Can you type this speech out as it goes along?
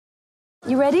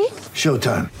You ready?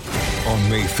 Showtime. On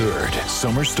May 3rd,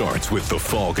 summer starts with The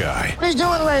Fall Guy. Let's do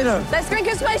it later. Let's drink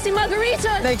a spicy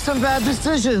margarita. Make some bad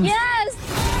decisions. Yes!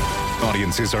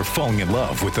 Audiences are falling in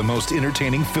love with the most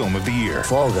entertaining film of the year.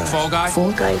 Fall Guy. Fall Guy?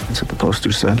 Fall guy. That's what the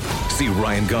poster said. See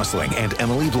Ryan Gosling and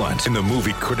Emily Blunt in the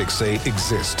movie critics say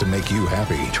exists to make you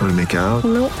happy. Trying to make it out?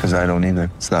 Nope. Because I don't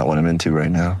either. It's not what I'm into right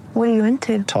now. What are you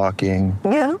into? Talking.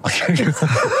 Yeah.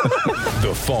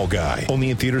 The Fall Guy.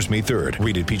 Only in theaters May 3rd.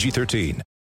 Rated PG-13.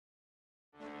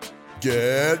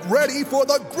 Get ready for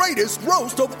the greatest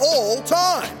roast of all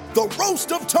time. The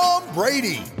Roast of Tom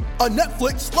Brady. A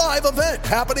Netflix live event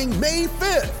happening May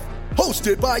 5th.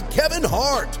 Hosted by Kevin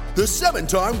Hart. The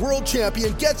 7-time world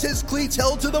champion gets his cleats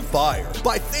held to the fire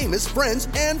by famous friends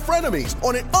and frenemies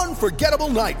on an unforgettable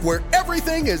night where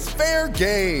everything is fair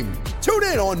game. Tune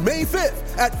in on May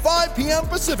 5th at 5 p.m.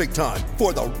 Pacific time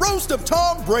for the Roast of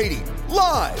Tom Brady.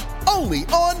 Live only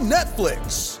on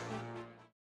Netflix.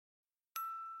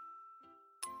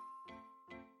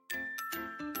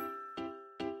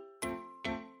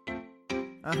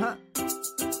 I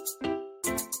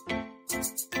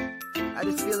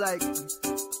just feel like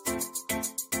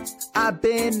I've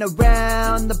been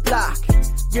around the block,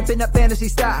 ripping up fantasy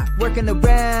stock, working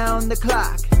around the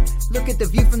clock. Look at the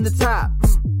view from the top.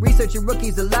 Researching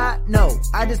rookies a lot? No,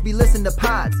 I just be listening to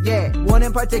pods. Yeah, one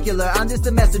in particular, I'm just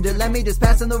a messenger. Let me just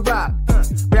pass on the rock.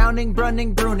 Browning,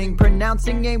 Brunning, Bruning,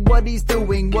 pronouncing ain't what he's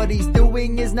doing. What he's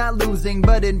doing is not losing,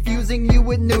 but infusing you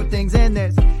with new things. And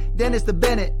there's Dennis the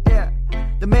Bennett, yeah.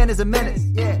 The man is a menace,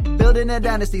 yeah. Building a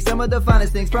dynasty, some of the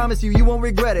finest things. Promise you, you won't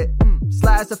regret it.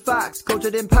 Sly as a fox,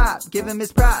 cultured in pop. Give him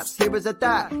his props. Here is a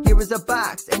thought, here is a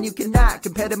box. And you cannot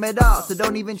compare them at all, so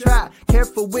don't even try.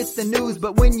 Careful with the news,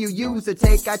 but when you use a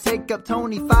take, I take up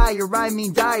Tony Fire. I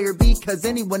mean Dyer, because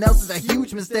anyone else is a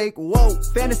huge mistake. Whoa.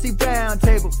 Fantasy round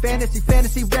table,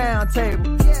 fantasy round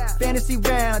table. Yeah. Fantasy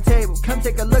round table, come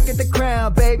take a look at the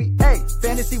crown, baby. Hey,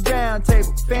 fantasy round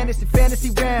table,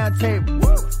 fantasy round table.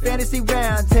 Woo. Fantasy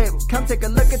round table, come take a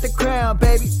look at the crown,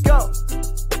 baby. Go.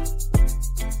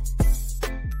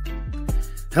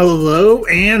 Hello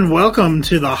and welcome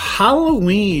to the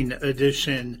Halloween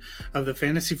edition of the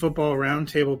Fantasy Football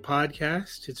Roundtable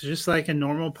podcast. It's just like a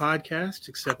normal podcast,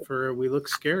 except for we look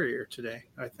scarier today,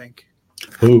 I think.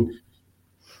 Ooh.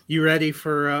 You ready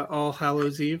for All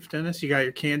Hallows Eve, Dennis? You got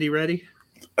your candy ready?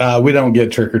 We don't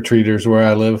get trick-or-treaters where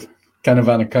I live, kind of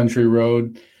on a country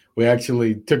road. We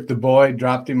actually took the boy,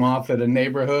 dropped him off at a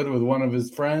neighborhood with one of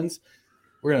his friends.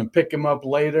 We're going to pick him up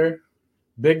later.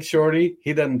 Big Shorty,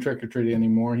 he doesn't trick-or-treat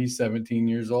anymore. He's 17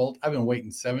 years old. I've been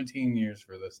waiting 17 years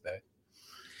for this day.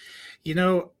 You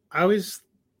know, I always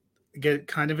get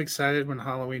kind of excited when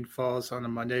Halloween falls on a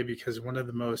Monday because one of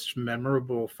the most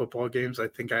memorable football games I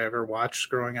think I ever watched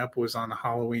growing up was on a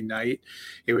Halloween night.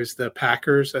 It was the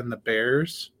Packers and the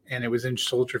Bears, and it was in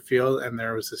Soldier Field, and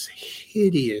there was this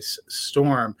hideous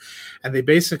storm. And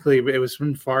it was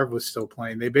when Favre was still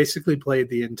playing. They basically played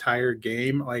the entire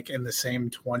game like in the same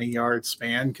 20-yard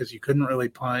span because you couldn't really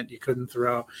punt, you couldn't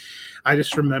throw. I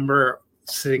just remember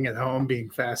sitting at home being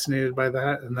fascinated by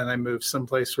that, and then I moved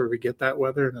someplace where we get that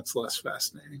weather, and it's less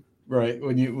fascinating. Right.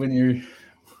 When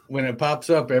it pops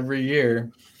up every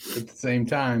year at the same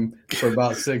time for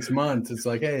about 6 months, it's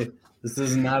like, hey, this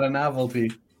is not a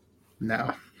novelty.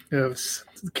 No. It was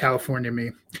California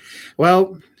me.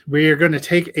 Well, we are going to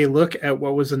take a look at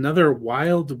what was another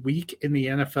wild week in the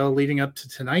NFL leading up to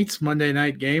tonight's Monday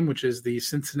night game, which is the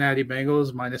Cincinnati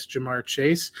Bengals minus Jamar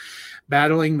Chase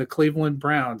battling the Cleveland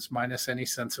Browns minus any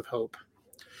sense of hope.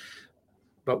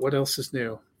 But what else is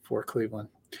new for Cleveland?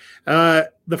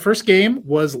 The first game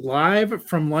was live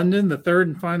from London, the third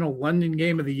and final London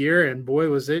game of the year, and boy,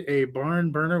 was it a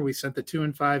barn burner. We sent the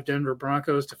 2-5 Denver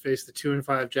Broncos to face the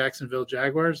 2-5 Jacksonville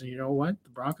Jaguars, and you know what? The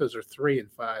Broncos are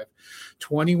 3-5.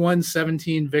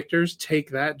 21-17 victors.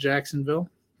 Take that, Jacksonville.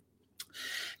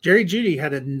 Jerry Jeudy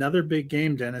had another big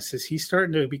game, Dennis. Is he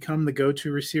starting to become the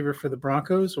go-to receiver for the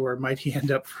Broncos, or might he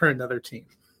end up for another team?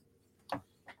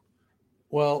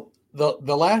 Well,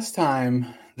 the last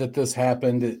time that this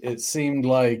happened, it seemed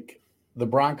like the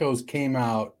Broncos came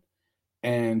out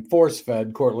and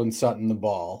force-fed Cortland Sutton the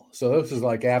ball. So this was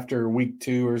like after week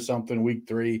 2 or something, week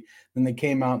 3. Then they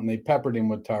came out and they peppered him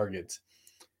with targets.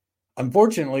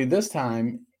 Unfortunately, this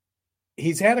time,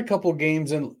 he's had a couple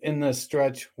games in this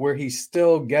stretch where he's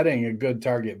still getting a good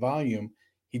target volume.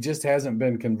 He just hasn't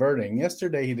been converting.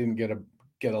 Yesterday, he didn't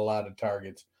get a lot of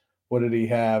targets. What did he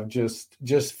have? Just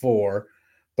 4.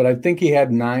 But I think he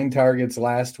had 9 targets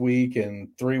last week, and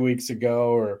 3 weeks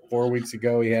ago or 4 weeks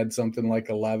ago, he had something like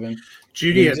 11.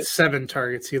 Jeudy had 7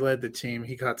 targets. He led the team.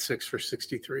 He got 6 for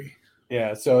 63.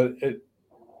 Yeah, so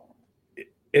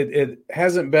it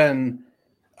hasn't been.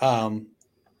 I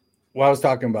was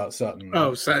talking about Sutton.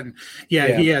 Oh, Sutton.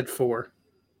 Yeah, he had 4.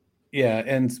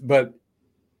 Yeah, but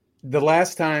the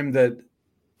last time that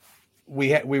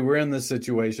we were in this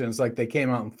situation, it's like they came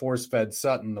out and force-fed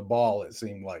Sutton the ball, it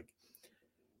seemed like.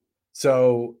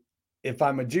 So if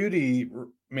I'm a Jeudy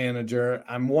manager,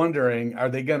 I'm wondering, are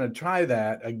they going to try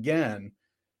that again?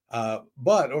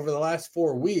 But over the last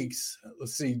 4 weeks,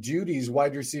 let's see, Judy's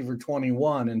wide receiver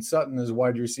 21 and Sutton is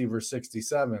wide receiver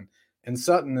 67. And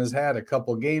Sutton has had a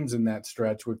couple games in that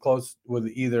stretch with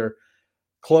either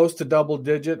close to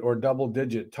double-digit or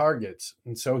double-digit targets.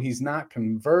 And so he's not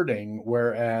converting,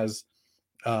 whereas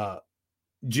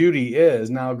Jeudy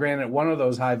is. Now, granted, one of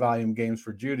those high-volume games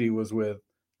for Jeudy was with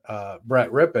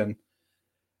Brett Rippon.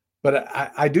 But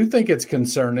I do think it's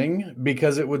concerning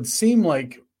because it would seem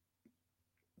like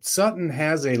Sutton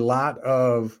has he's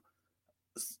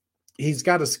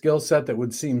got a skill set that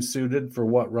would seem suited for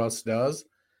what Russ does.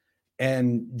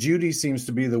 And Jeudy seems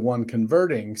to be the one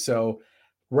converting. So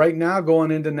right now,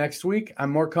 going into next week, I'm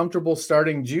more comfortable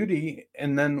starting Jeudy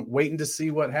and then waiting to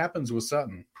see what happens with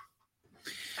Sutton.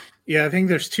 Yeah, I think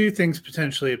there's 2 things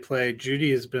potentially at play. Jeudy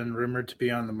has been rumored to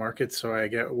be on the market, so I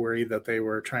get worried that they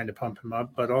were trying to pump him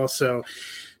up. But also,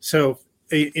 so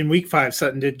in week 5,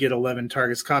 Sutton did get 11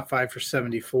 targets, caught 5 for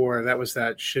 74. That was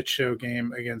that shit show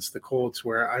game against the Colts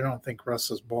where I don't think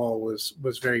Russell's ball was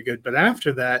very good. But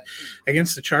after that,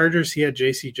 against the Chargers, he had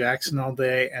J.C. Jackson all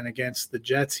day, and against the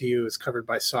Jets, he was covered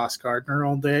by Sauce Gardner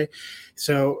all day.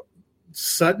 So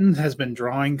Sutton has been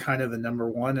drawing kind of the number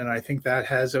 1, and I think that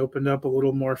has opened up a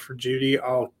little more for Jeudy.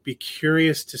 I'll be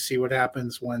curious to see what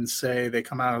happens when, say, they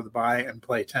come out of the bye and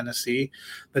play Tennessee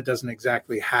that doesn't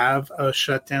exactly have a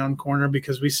shutdown corner,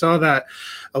 because we saw that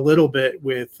a little bit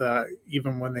with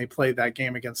even when they played that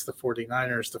game against the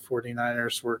 49ers. The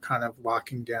 49ers were kind of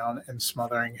locking down and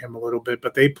smothering him a little bit,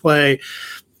 but they play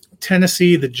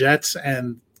Tennessee, the Jets,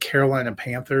 and Carolina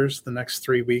Panthers the next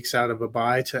 3 weeks out of a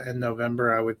bye to end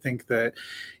November. I would think that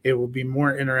it will be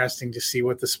more interesting to see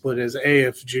what the split is.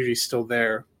 If Judy's still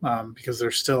there, because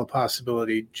there's still a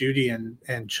possibility. Jeudy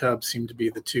and Chubb seem to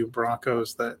be the 2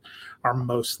 Broncos that are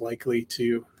most likely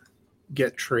to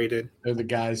get traded. They're the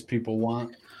guys people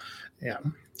want. Yeah.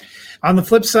 On the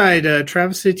flip side,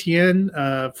 Travis Etienne,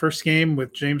 first game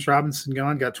with James Robinson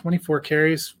gone, got 24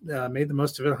 carries, made the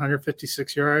most of it,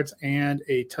 156 yards and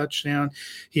a touchdown.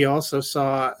 He also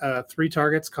saw 3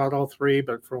 targets, caught all 3,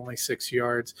 but for only 6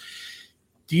 yards.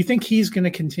 Do you think he's going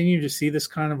to continue to see this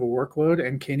kind of a workload,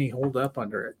 and can he hold up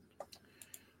under it?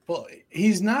 Well,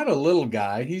 he's not a little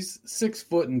guy. He's 6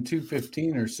 foot and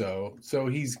 215 or so. So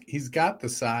he's got the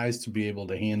size to be able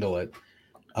to handle it.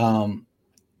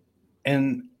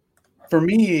 And for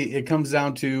me, it comes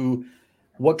down to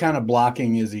what kind of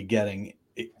blocking is he getting,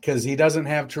 because he doesn't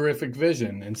have terrific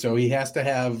vision. And so he has to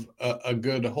have a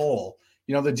good hole.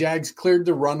 You know, the Jags cleared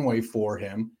the runway for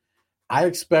him. I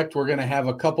expect we're going to have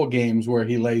a couple games where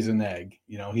he lays an egg.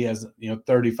 You know, he has,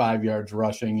 35 yards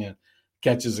rushing and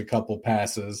catches a couple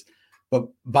passes. But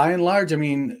by and large, I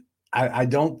mean, I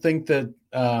don't think that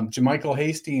JaMychal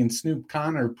Hasty and Snoop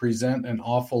Connor present an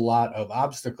awful lot of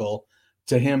obstacle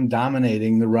to him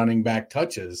dominating the running back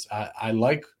touches. I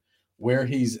like where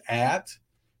he's at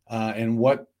and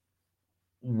what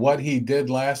he did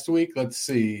last week. Let's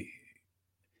see.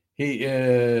 He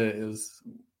is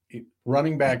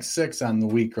running back 6 on the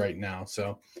week right now.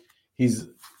 So he's,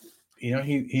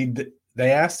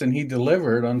 they asked and he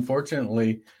delivered.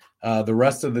 Unfortunately, the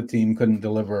rest of the team couldn't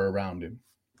deliver around him.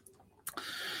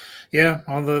 Yeah,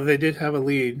 although they did have a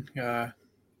lead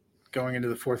going into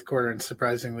the fourth quarter, and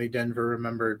surprisingly, Denver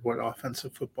remembered what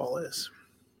offensive football is.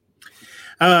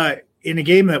 In a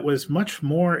game that was much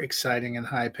more exciting and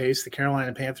high-paced, the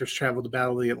Carolina Panthers traveled to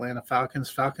battle the Atlanta Falcons.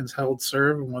 Falcons held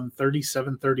serve and won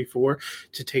 37-34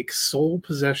 to take sole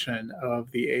possession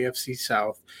of the AFC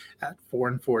South at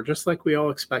 4-4, just like we all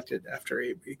expected after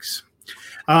 8 weeks.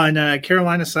 On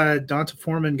Carolina side, Donta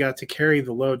Foreman got to carry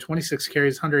the load, 26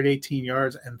 carries, 118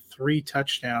 yards, and 3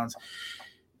 touchdowns.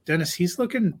 Dennis, he's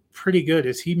looking pretty good.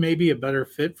 Is he maybe a better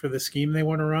fit for the scheme they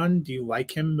want to run? Do you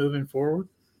like him moving forward?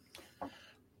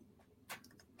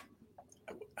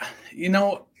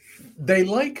 They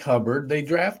like Hubbard. They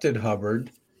drafted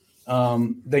Hubbard.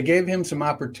 They gave him some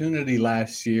opportunity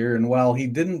last year, and while he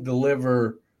didn't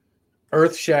deliver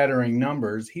earth-shattering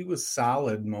numbers, he was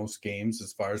solid most games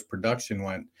as far as production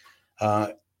went.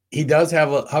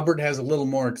 Hubbard has a little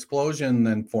more explosion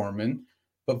than Foreman,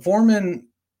 but Foreman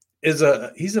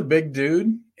he's a big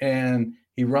dude, and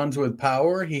he runs with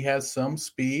power. He has some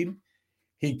speed.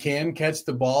 He can catch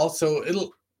the ball. So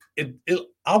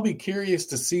I'll be curious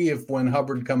to see if when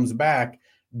Hubbard comes back,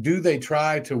 do they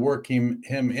try to work him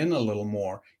in a little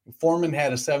more? Foreman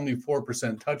had a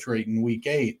 74% touch rate in week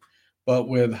 8, but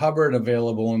with Hubbard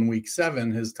available in week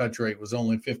 7, his touch rate was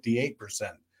only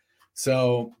 58%.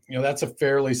 So, that's a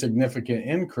fairly significant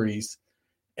increase.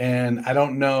 And I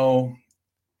don't know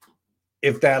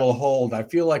if that'll hold. I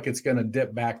feel like it's going to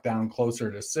dip back down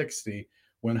closer to 60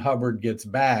 when Hubbard gets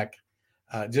back,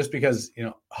 just because,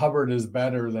 Hubbard is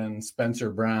better than Spencer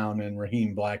Brown and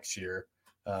Raheem Blackshear,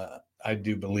 I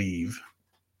do believe.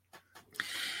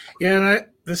 Yeah, and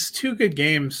this 2 good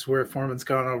games where Foreman's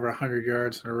gone over 100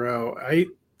 yards in a row.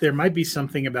 There might be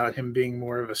something about him being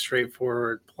more of a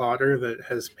straightforward plotter that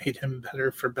has made him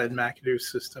better for Ben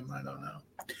McAdoo's system. I don't know.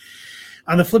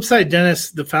 On the flip side,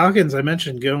 Dennis, the Falcons, I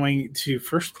mentioned, going to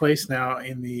first place now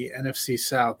in the NFC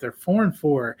South. They're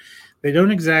 4-4. They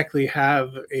don't exactly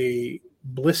have a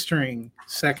blistering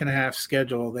second half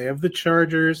schedule. They have the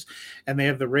Chargers and they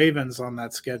have the Ravens on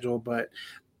that schedule, but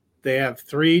they have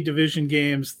 3 division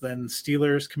games, then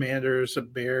Steelers, Commanders,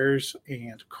 Bears,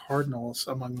 and Cardinals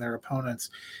among their opponents.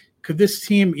 Could this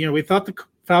team, we thought the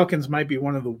Falcons might be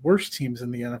one of the worst teams in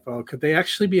the NFL. Could they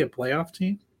actually be a playoff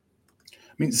team?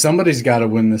 I mean, somebody's got to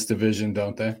win this division,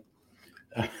 don't they?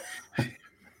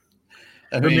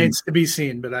 Remains to be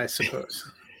seen, but I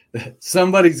suppose.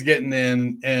 Somebody's getting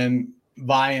in and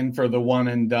vying for the one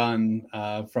and done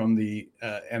from the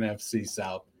NFC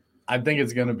South. I think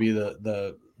it's going to be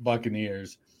the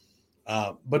Buccaneers.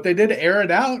 But they did air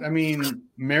it out. I mean,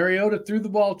 Mariota threw the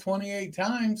ball 28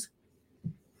 times.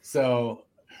 So,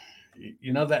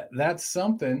 that's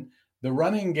something. The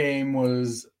running game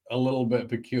was a little bit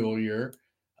peculiar.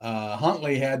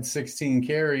 Huntley had 16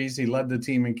 carries. He led the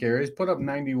team in carries, put up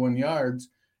 91 yards.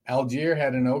 Algier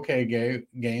had an okay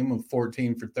game of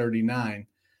 14 for 39.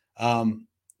 But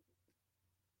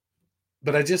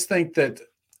I just think that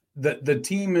the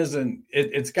team isn't –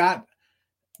 it's got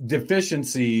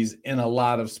deficiencies in a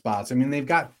lot of spots. I mean, they've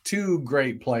got 2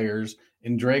 great players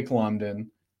in Drake London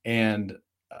and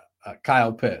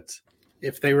Kyle Pitts.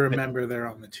 If they remember, they're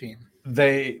on the team.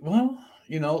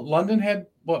 London had,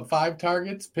 5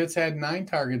 targets? Pitts had 9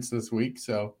 targets this week.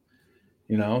 So,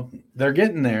 they're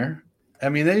getting there. I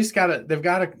mean, they've got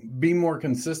to be more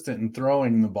consistent in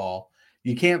throwing the ball.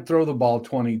 You can't throw the ball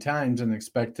 20 times and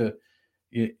expect to,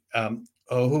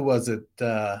 who was it?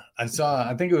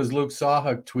 I think it was Luke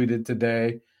Sawhook tweeted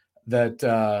today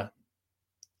that,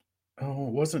 it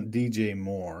wasn't DJ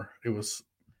Moore. It was,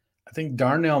 I think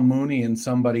Darnell Mooney and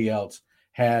somebody else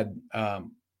had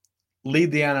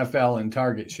lead the NFL in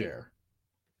target share.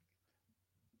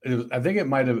 I think it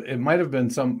might have been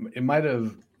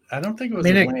I don't think it was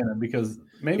Atlanta because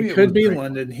maybe it could be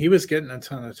London. He was getting a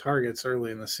ton of targets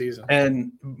early in the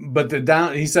season. But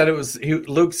he said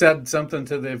Luke said something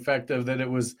to the effect of that it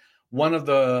was one of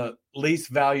the least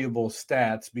valuable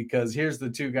stats because here's the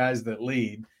 2 guys that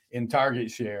lead in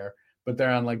target share, but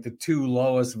they're on like the 2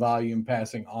 lowest volume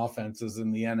passing offenses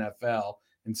in the NFL.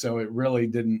 And so it really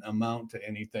didn't amount to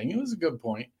anything. It was a good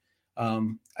point. I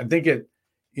think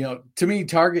to me,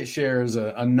 target share is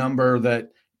a number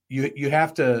that you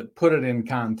have to put it in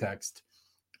context.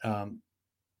 And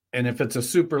if it's a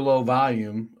super low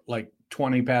volume, like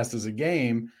 20 passes a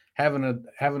game, having a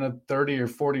 30 or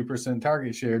 40%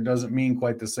 target share doesn't mean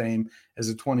quite the same as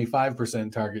a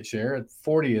 25% target share at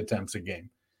 40 attempts a game.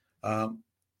 But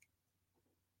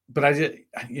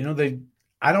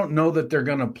I don't know that they're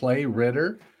going to play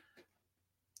Ritter,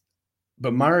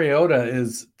 but Mariota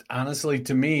is honestly,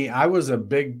 to me, I was a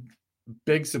big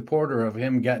supporter of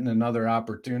him getting another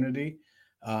opportunity.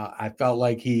 I felt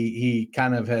like he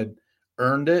kind of had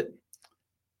earned it,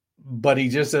 but he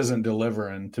just isn't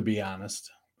delivering, to be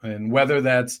honest. And whether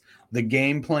that's the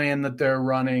game plan that they're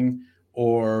running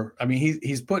or, I mean,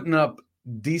 he's putting up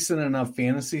decent enough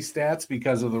fantasy stats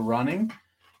because of the running,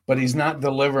 but he's not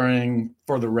delivering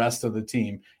for the rest of the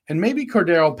team. And maybe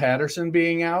Cordero Patterson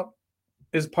being out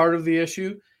is part of the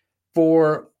issue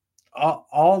for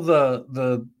all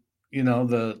the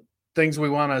things we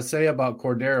want to say about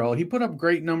Cordero. He put up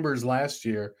great numbers last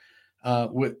year,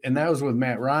 and that was with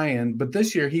Matt Ryan. But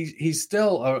this year, he's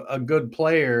still a good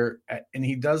player, and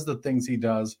he does the things he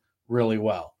does really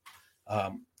well.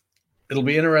 It'll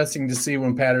be interesting to see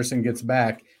when Patterson gets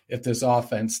back if this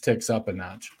offense ticks up a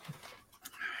notch.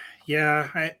 Yeah,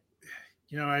 I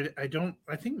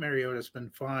think Mariota's been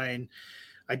fine.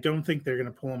 I don't think they're going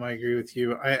to pull him. I agree with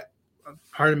you.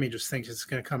 Part of me just thinks it's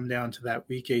going to come down to that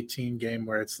Week 18 game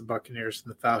where it's the Buccaneers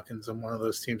and the Falcons, and one of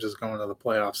those teams is going to the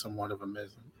playoffs and one of them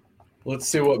isn't. Let's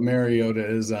see what Mariota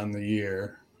is on the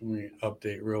year. Let me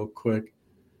update real quick.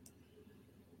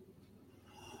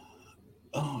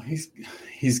 Oh, he's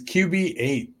QB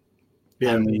 8.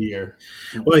 on the year.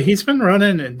 Well, he's been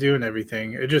running and doing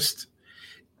everything.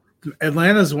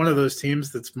 Atlanta's one of those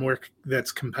teams that's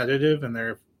competitive, and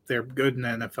they're good in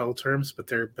NFL terms, but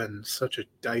they've been such a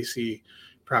dicey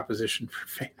proposition for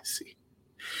fantasy.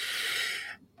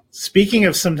 Speaking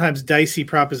of sometimes dicey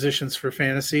propositions for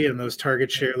fantasy and those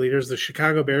target share leaders, the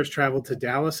Chicago Bears traveled to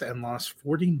Dallas and lost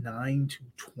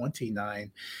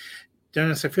 49-29.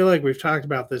 Dennis, I feel like we've talked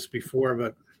about this before,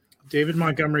 but David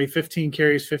Montgomery, 15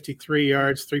 carries, 53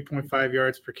 yards, 3.5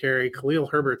 yards per carry. Khalil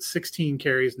Herbert, 16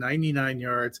 carries, 99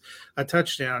 yards, a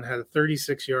touchdown, had a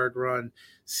 36-yard run.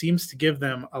 Seems to give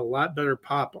them a lot better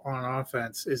pop on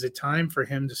offense. Is it time for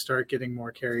him to start getting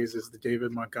more carries as the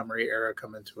David Montgomery era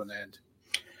come to an end?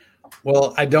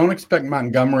 Well, I don't expect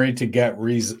Montgomery to get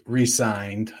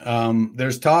re-signed.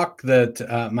 There's talk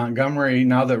that Montgomery,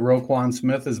 now that Roquan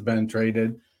Smith has been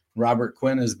traded, Robert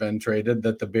Quinn has been traded,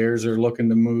 that the Bears are looking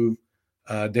to move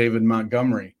David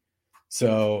Montgomery.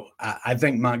 So I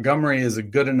think Montgomery is a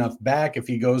good enough back. If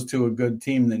he goes to a good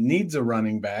team that needs a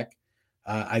running back,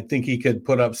 I think he could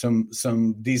put up some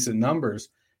decent numbers.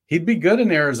 He'd be good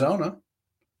in Arizona.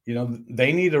 You know,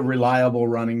 they need a reliable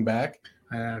running back.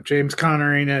 James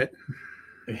Conner ain't it.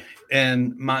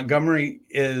 And Montgomery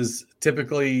is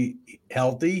typically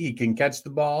healthy. He can catch the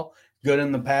ball, good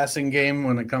in the passing game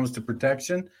when it comes to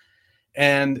protection.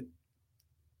 And,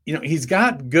 you know, he's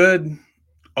got good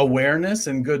awareness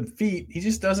and good feet. He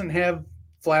just doesn't have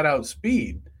flat out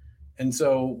speed. And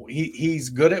so he's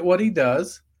good at what he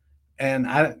does. And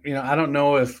I don't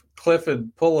know if Cliff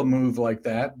would pull a move like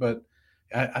that, but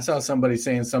I saw somebody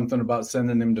saying something about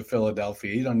sending him to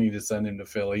Philadelphia. You don't need to send him to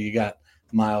Philly. You got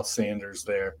Miles Sanders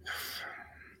there.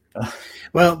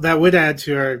 Well, that would add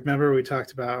to our. Remember we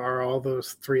talked about are all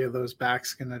those three of those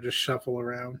backs going to just shuffle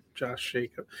around Josh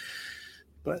Jacobs?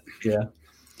 But yeah,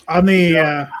 on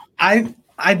the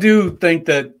I do think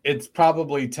that it's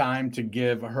probably time to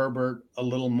give Herbert a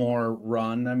little more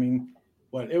run. I mean,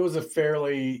 it was a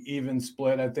fairly even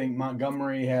split. I think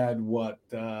Montgomery had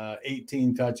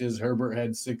 18 touches. Herbert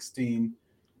had 16.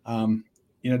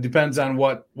 Depends on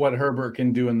what Herbert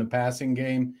can do in the passing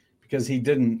game, because he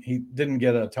didn't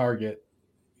get a target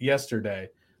yesterday,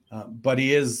 but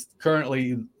he is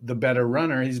currently the better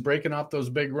runner. He's breaking off those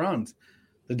big runs.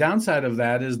 The downside of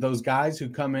that is those guys who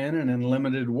come in and in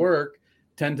limited work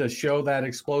tend to show that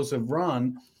explosive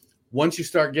run. Once you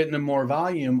start getting them more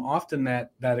volume, often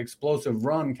that explosive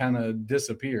run kind of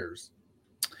disappears.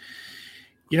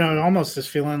 You know, it almost is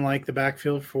feeling like the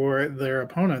backfield for their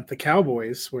opponent, the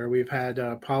Cowboys, where we've had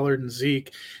Pollard and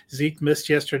Zeke. Zeke missed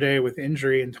yesterday with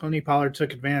injury, and Tony Pollard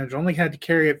took advantage. Only had to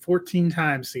carry it 14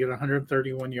 times to get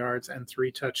 131 yards and 3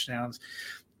 touchdowns.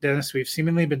 Dennis, we've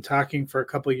seemingly been talking for a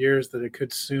couple of years that it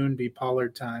could soon be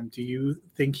Pollard time. Do you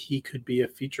think he could be a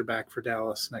feature back for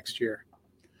Dallas next year?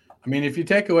 I mean, if you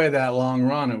take away that long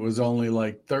run, it was only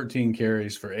like 13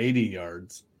 carries for 80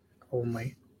 yards.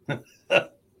 Only. I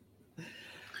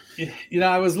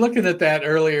was looking at that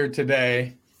earlier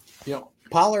today.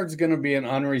 Pollard's going to be an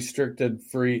unrestricted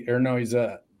free, or no, he's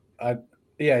an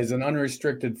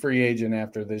unrestricted free agent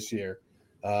after this year.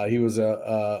 He was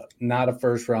not a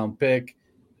first round pick.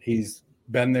 He's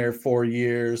been there 4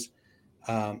 years.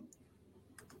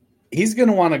 He's going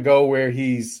to want to go where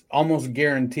he's almost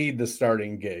guaranteed the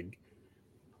starting gig.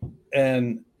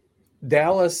 And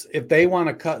Dallas, if they want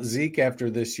to cut Zeke after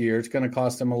this year, it's going to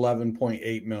cost them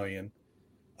 $11.8 million.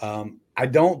 I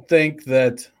don't think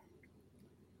that,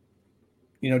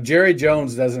 Jerry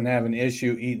Jones doesn't have an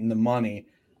issue eating the money.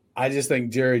 I just think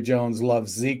Jerry Jones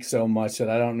loves Zeke so much that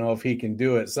I don't know if he can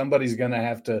do it. Somebody's going to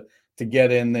have to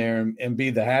get in there and be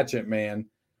the hatchet man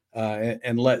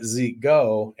and let Zeke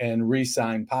go and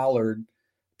re-sign Pollard.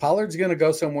 Pollard's going to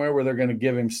go somewhere where they're going to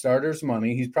give him starters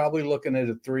money. He's probably looking at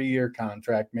a 3-year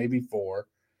contract, maybe 4,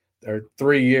 or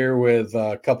 3-year with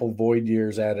a couple void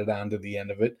years added on to the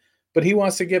end of it. But he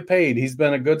wants to get paid. He's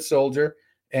been a good soldier.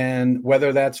 And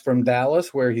whether that's from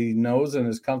Dallas, where he knows and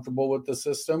is comfortable with the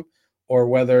system, or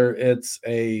whether it's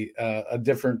a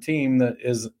different team that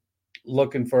is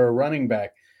looking for a running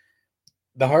back.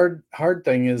 The hard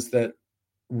thing is that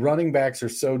running backs are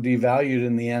so devalued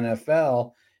in the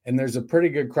NFL, and there's a pretty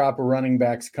good crop of running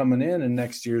backs coming in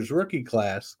next year's rookie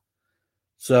class.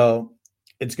 So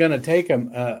it's going to take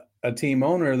a team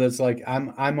owner that's like,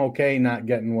 I'm okay not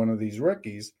getting one of these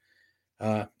rookies.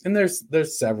 And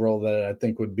there's several that I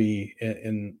think would be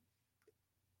in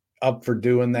up for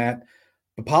doing that.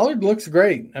 But Pollard looks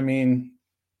great. I mean,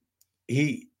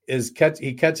 he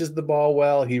catches the ball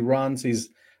well. He runs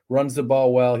the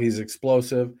ball well. He's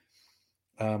explosive.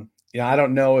 I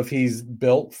don't know if he's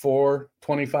built for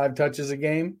 25 touches a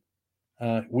game,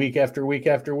 week after week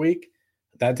after week.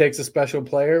 that takes a special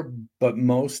player, but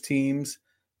most teams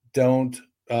don't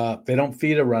they don't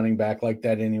feed a running back like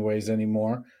that anyways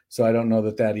anymore. So I don't know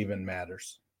that even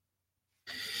matters.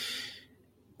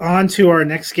 On to our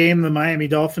next game. The Miami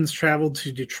Dolphins traveled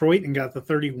to Detroit and got the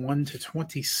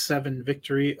 31-27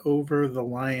 victory over the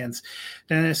Lions.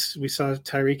 Dennis, we saw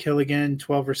Tyreek Hill again,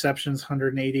 12 receptions,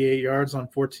 188 yards on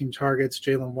 14 targets.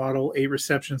 Jalen Waddle, 8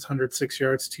 receptions, 106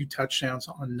 yards, 2 touchdowns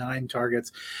on 9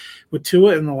 targets. With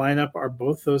Tua in the lineup, are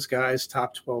both those guys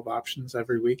top 12 options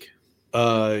every week?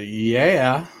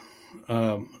 Yeah.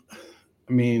 I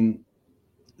mean,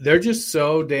 they're just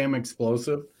so damn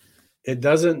explosive. It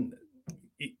doesn't –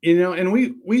 and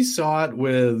we saw it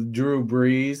with Drew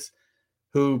Brees,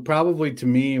 who probably to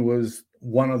me was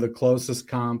one of the closest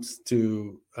comps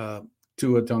to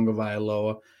Tua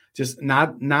Tagovailoa. Just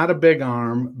not a big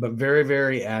arm, but very,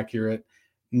 very accurate.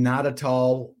 Not a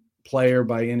tall player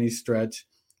by any stretch.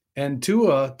 And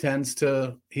Tua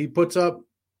he puts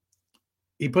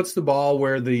the ball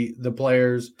where the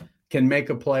players can make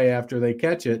a play after they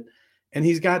catch it. And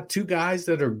he's got 2 guys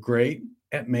that are great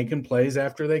at making plays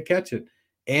after they catch it.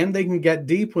 And they can get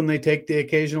deep when they take the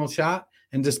occasional shot.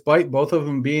 And despite both of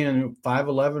them being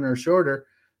 5'11" or shorter,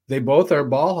 they both are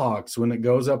ball hawks. When it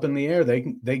goes up in the air, they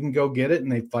can go get it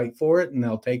and they fight for it and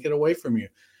they'll take it away from you.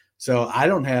 So I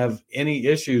don't have any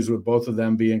issues with both of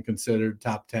them being considered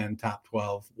top 10, top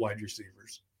 12 wide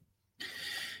receivers.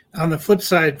 On the flip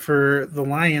side for the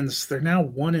Lions, they're now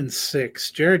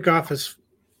 1-6. Jared Goff has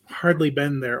hardly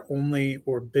been their only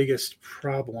or biggest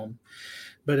problem.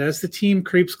 But as the team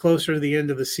creeps closer to the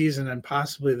end of the season and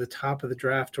possibly the top of the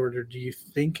draft order, do you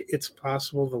think it's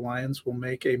possible the Lions will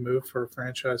make a move for a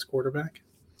franchise quarterback?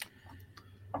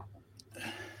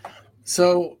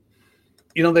 So,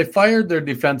 they fired their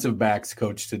defensive backs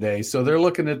coach today. So they're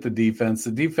looking at the defense.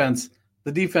 The defense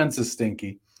is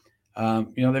stinky.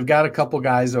 They've got a couple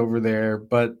guys over there,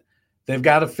 but they've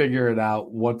got to figure it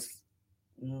out. What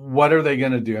are they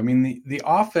going to do? I mean, the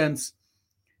offense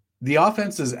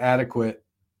is adequate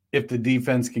if the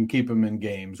defense can keep them in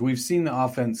games. We've seen the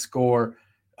offense score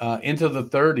into the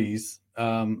 30s.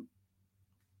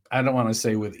 I don't want to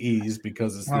say with ease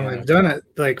because it's they've done it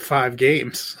like 5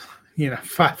 games,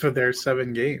 5 of their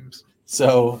 7 games.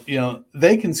 So,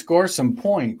 they can score some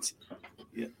points.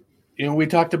 We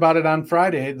talked about it on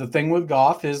Friday. The thing with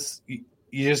Goff is you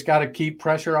just got to keep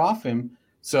pressure off him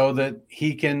so that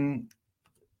he can,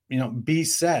 be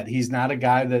set. He's not a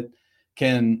guy that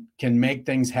can make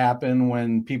things happen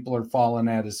when people are falling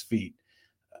at his feet.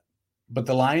 But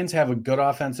the Lions have a good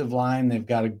offensive line. They've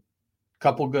got a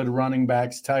couple good running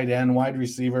backs, tight end, wide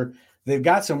receiver. They've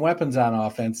got some weapons on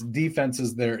offense. Defense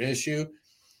is their issue.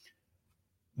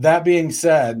 That being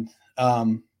said,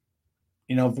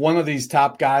 if one of these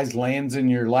top guys lands in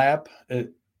your lap,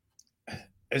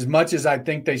 as much as I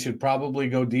think they should probably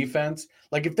go defense,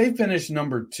 like if they finish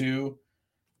number 2,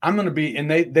 I'm going to be,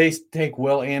 and they take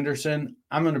Will Anderson,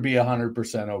 I'm going to be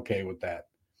 100% okay with that.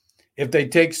 If they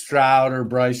take Stroud or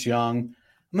Bryce Young,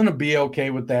 I'm going to be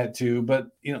okay with that too. But,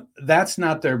 that's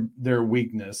not their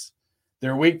weakness.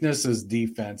 Their weakness is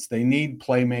defense. They need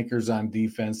playmakers on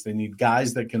defense. They need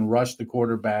guys that can rush the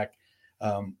quarterback.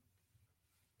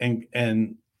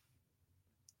 And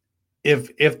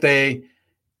if they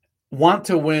want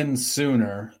to win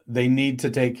sooner, they need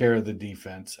to take care of the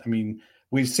defense. I mean,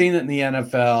 we've seen it in the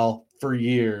NFL for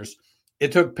years.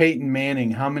 It took Peyton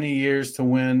Manning how many years to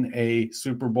win a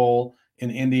Super Bowl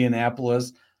in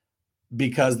Indianapolis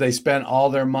because they spent all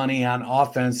their money on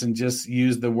offense and just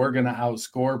used the we're going to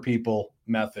outscore people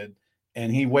method.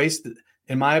 And he wasted,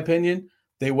 in my opinion,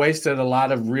 they wasted a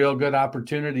lot of real good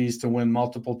opportunities to win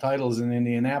multiple titles in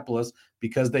Indianapolis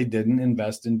because they didn't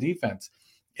invest in defense.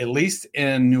 At least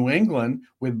in New England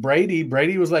with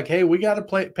Brady was like, hey, we got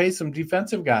to pay some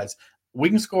defensive guys. We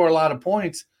can score a lot of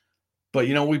points, but,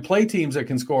 we play teams that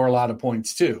can score a lot of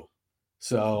points too.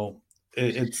 So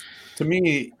it's, to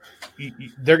me,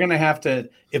 they're going to have to,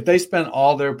 if they spend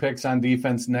all their picks on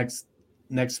defense next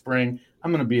spring,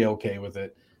 I'm going to be okay with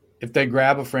it. If they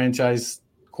grab a franchise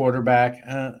quarterback,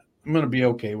 I'm going to be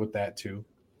okay with that too.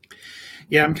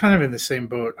 Yeah, I'm kind of in the same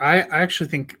boat. I actually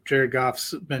think Jared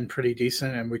Goff's been pretty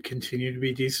decent and would continue to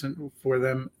be decent for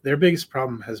them. Their biggest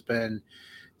problem has been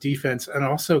defense and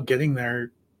also getting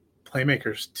their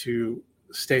playmakers to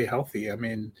stay healthy. I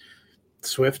mean,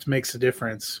 Swift makes a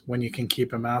difference when you can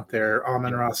keep him out there.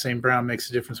 Amon-Ra St. Brown makes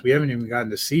a difference. We haven't even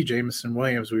gotten to see Jameson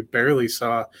Williams. We barely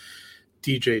saw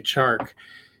DJ Chark.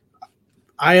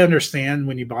 I understand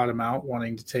when you bought him out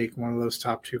wanting to take one of those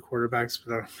top 2 quarterbacks,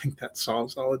 but I don't think that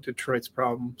solves all of Detroit's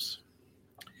problems.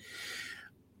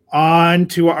 On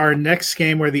to our next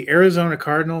game where the Arizona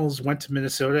Cardinals went to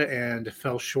Minnesota and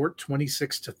fell short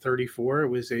 26-34. It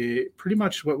was a pretty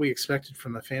much what we expected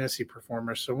from the fantasy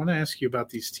performers. So I want to ask you about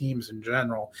these teams in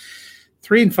general.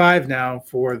 3-5 now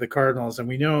for the Cardinals. And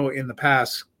we know in the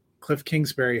past, Cliff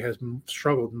Kingsbury has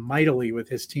struggled mightily with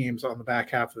his teams on the back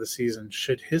half of the season.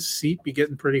 Should his seat be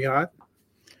getting pretty hot?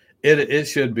 It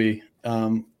should be.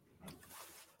 I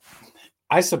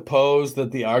suppose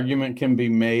that the argument can be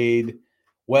made,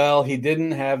 well, he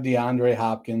didn't have DeAndre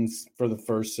Hopkins for the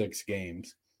first 6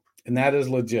 games, and that is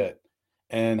legit.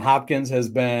 And Hopkins has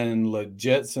been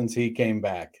legit since he came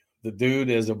back. The dude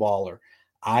is a baller.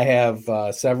 I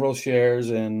have several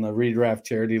shares in the redraft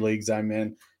charity leagues I'm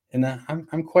in, and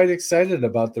I'm quite excited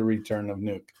about the return of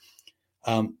Nuke.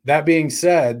 That being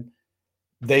said,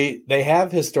 they have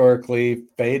historically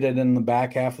faded in the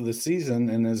back half of the season,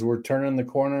 and as we're turning the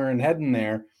corner and heading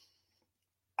there,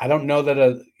 I don't know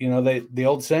that the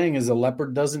old saying is a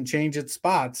leopard doesn't change its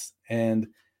spots, and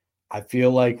I feel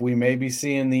like we may be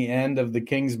seeing the end of the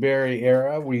Kingsbury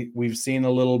era. We've seen a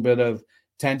little bit of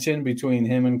tension between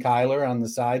him and Kyler on the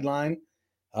sideline,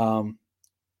 and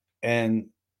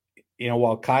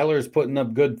while Kyler is putting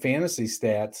up good fantasy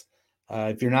stats,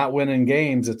 if you're not winning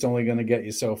games, it's only going to get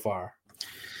you so far.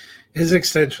 His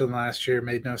extension last year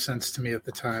made no sense to me at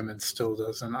the time and still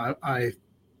doesn't.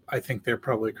 I think they're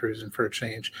probably cruising for a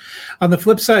change. On the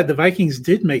flip side, the Vikings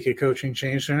did make a coaching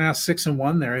change. They're now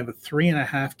 6-1. They have a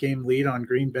 3.5 game lead on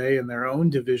Green Bay in their own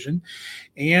division,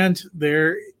 and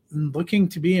they're looking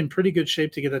to be in pretty good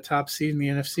shape to get a top seed in the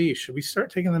NFC. Should we start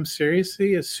taking them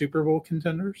seriously as Super Bowl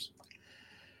contenders?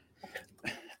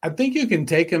 I think you can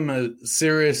take them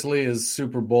seriously as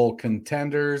Super Bowl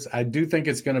contenders. I do think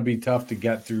it's going to be tough to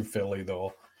get through Philly,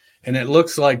 though. And it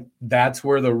looks like that's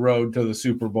where the road to the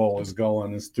Super Bowl is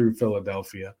going, is through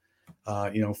Philadelphia.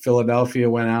 Philadelphia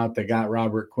went out. They got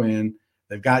Robert Quinn.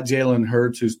 They've got Jalen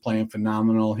Hurts, who's playing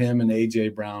phenomenal, him and A.J.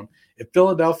 Brown. If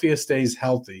Philadelphia stays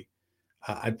healthy,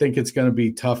 I think it's going to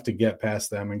be tough to get past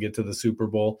them and get to the Super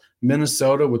Bowl.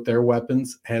 Minnesota, with their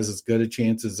weapons, has as good a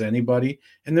chance as anybody,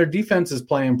 and their defense is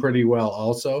playing pretty well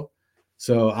also.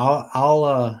 So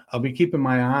I'll be keeping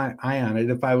my eye on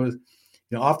it. If I was,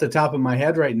 off the top of my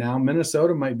head right now,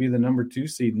 Minnesota might be the number 2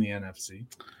 seed in the NFC.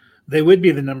 They would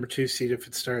be the number 2 seed if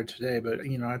it started today, but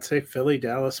I'd say Philly,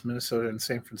 Dallas, Minnesota, and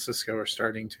San Francisco are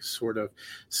starting to sort of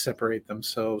separate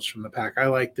themselves from the pack. I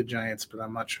like the Giants, but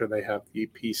I'm not sure they have the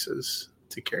pieces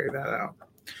to carry that out.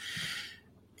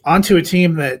 On to a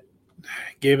team that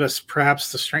gave us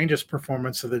perhaps the strangest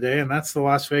performance of the day, and that's the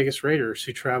Las Vegas Raiders,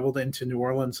 who traveled into New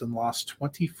Orleans and lost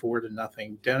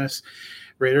 24-0. Dennis,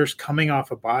 Raiders coming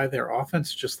off a bye, their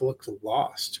offense just looked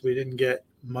lost. We didn't get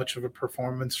much of a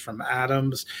performance from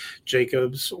Adams,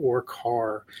 Jacobs, or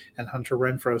Carr, and Hunter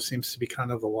Renfrow seems to be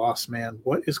kind of the lost man.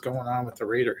 What is going on with the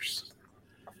Raiders?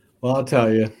 Well, I'll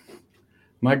tell you,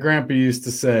 my grandpa used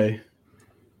to say,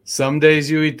 some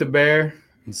days you eat the bear,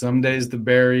 and some days the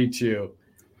bear eats you.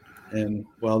 And,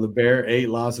 well, the bear ate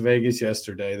Las Vegas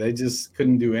yesterday. They just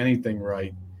couldn't do anything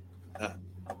right.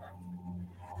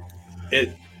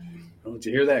 Did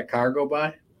you hear that car go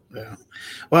by? Yeah.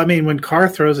 Well, I mean, when Carr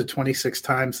throws it 26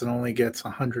 times and only gets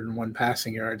 101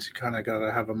 passing yards, you kind of got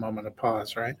to have a moment of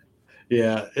pause, right?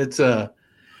 Yeah, it's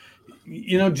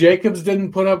Jacobs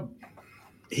didn't put up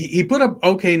 – he put up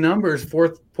okay numbers,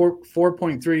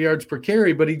 4.3 yards per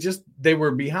carry, but they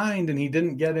were behind and he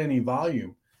didn't get any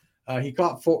volume. He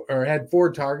had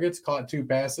 4 targets, caught 2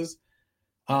 passes.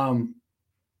 But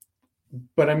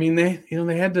I mean, they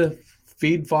had to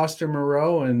feed Foster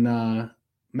Moreau and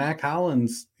Mac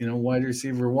Hollins, wide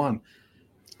receiver 1.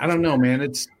 I don't know,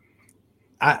 man.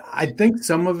 I think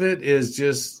some of it is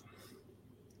just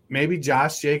maybe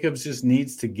Josh Jacobs just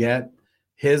needs to get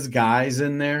his guys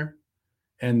in there,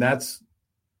 and that's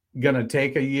going to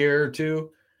take a year or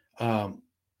two.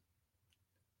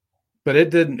 But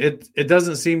it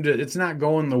doesn't seem to, it's not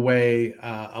going the way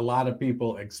a lot of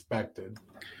people expected.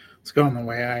 It's going the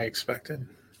way I expected.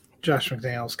 Josh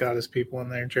McDaniels got his people in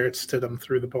there. Jarrett Stidham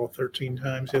threw the ball 13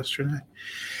 times yesterday.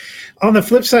 On the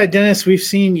flip side, Dennis, we've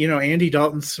seen, Andy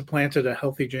Dalton supplanted a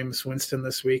healthy Jameis Winston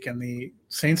this week, and the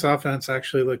Saints offense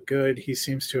actually looked good. He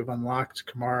seems to have unlocked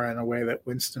Kamara in a way that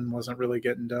Winston wasn't really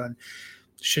getting done.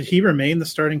 Should he remain the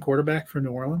starting quarterback for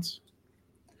New Orleans?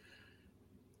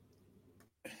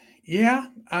 Yeah,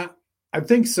 I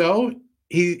think so.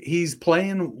 He's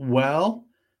playing well,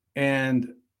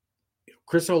 and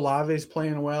Chris Olave's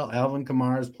playing well. Alvin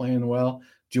Kamara's playing well.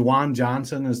 Juwan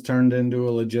Johnson has turned into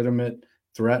a legitimate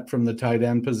threat from the tight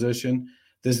end position.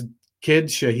 This kid,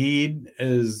 Shaheed,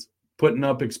 is putting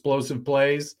up explosive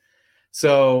plays.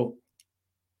 So,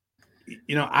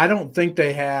 I don't think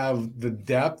they have the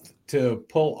depth to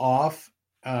pull off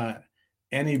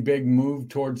any big move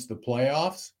towards the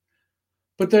playoffs,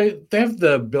 but they have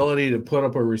the ability to put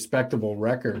up a respectable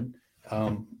record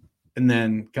and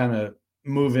then kind of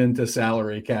move into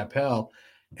salary cap hell.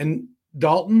 And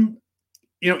Dalton,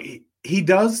 he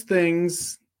does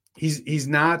things. He's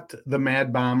not the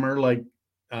mad bomber like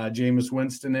Jameis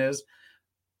Winston is.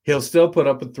 He'll still put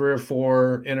up a 3 or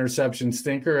 4 interception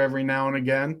stinker every now and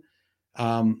again.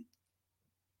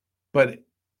 But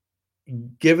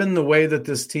given the way that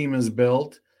this team is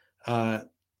built, I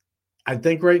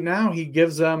think right now he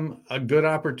gives them a good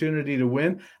opportunity to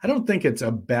win. I don't think it's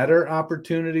a better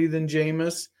opportunity than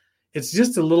Jameis. It's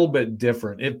just a little bit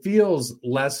different. It feels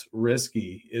less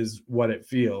risky is what it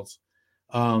feels.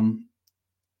 And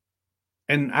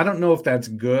I don't know if that's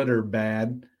good or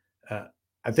bad.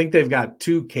 I think they've got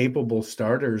 2 capable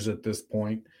starters at this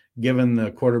point, given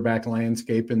the quarterback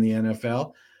landscape in the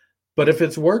NFL. But if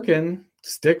it's working,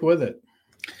 stick with it.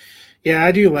 Yeah,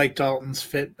 I do like Dalton's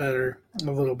fit better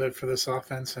a little bit for this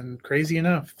offense. And crazy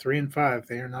enough, 3-5,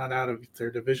 they are not out of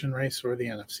their division race or the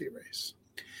NFC race.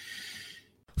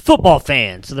 Football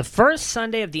fans, the first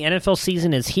Sunday of the NFL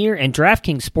season is here, and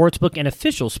DraftKings Sportsbook, an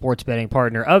official sports betting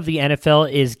partner of the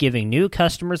NFL, is giving new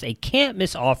customers a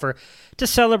can't-miss offer to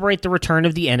celebrate the return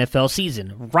of the NFL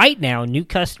season. Right now, new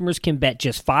customers can bet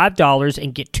just $5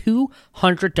 and get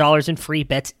 $200 in free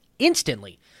bets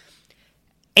instantly.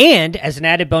 And as an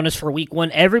added bonus for Week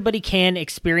 1, everybody can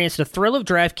experience the thrill of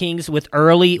DraftKings with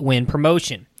early win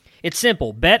promotion. It's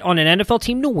simple. Bet on an NFL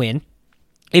team to win.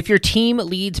 If your team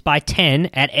leads by 10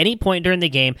 at any point during the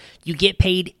game, you get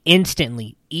paid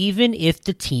instantly, even if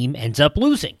the team ends up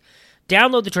losing.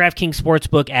 Download the DraftKings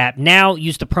Sportsbook app now.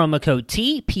 Use the promo code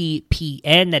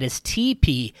TPPN, that is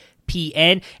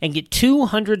TPPN, and get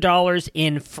 $200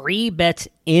 in free bets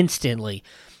instantly.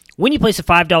 When you place a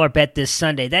 $5 bet this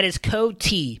Sunday, that is code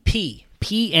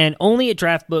TPPN only at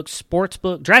DraftKings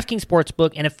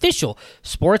Sportsbook, an official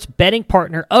sports betting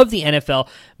partner of the NFL.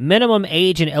 Minimum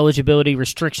age and eligibility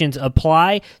restrictions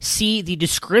apply. See the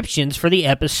descriptions for the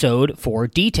episode for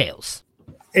details.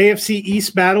 AFC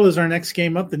East battle is our next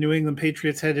game up. The New England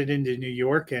Patriots headed into New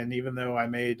York, and even though I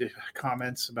made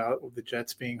comments about the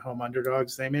Jets being home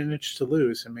underdogs, they managed to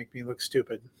lose and make me look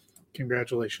stupid.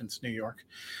 Congratulations, New York.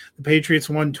 The Patriots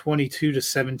won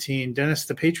 22-17. Dennis,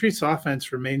 the Patriots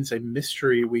offense remains a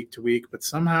mystery week to week, but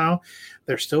somehow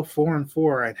they're still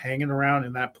 4-4 and hanging around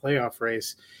in that playoff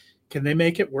race. Can they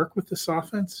make it work with this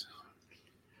offense?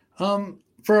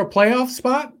 For a playoff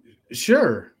spot?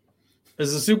 Sure.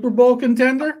 As a Super Bowl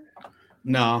contender?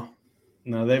 No,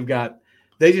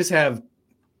 they just have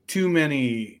too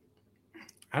many.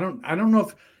 I don't know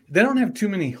if they don't have too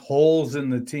many holes in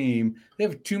the team. They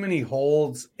have too many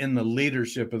holes in the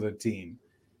leadership of the team.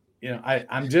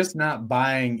 I'm just not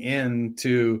buying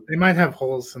into. They might have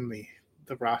holes in the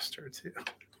roster too.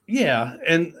 Yeah,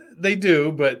 and they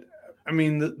do, but I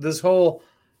mean, this whole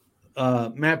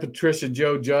Matt Patricia,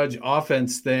 Joe Judge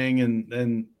offense thing,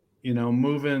 and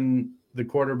moving the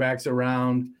quarterbacks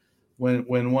around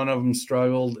when one of them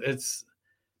struggled. It's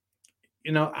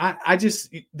I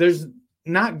just there's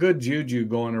not good juju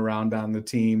going around on the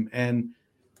team. And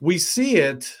we see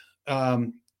it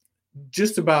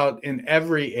just about in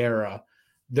every era.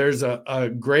 There's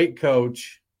a great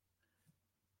coach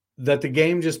that the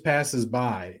game just passes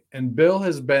by. And Bill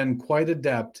has been quite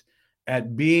adept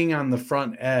at being on the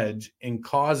front edge and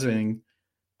causing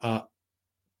the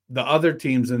other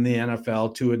teams in the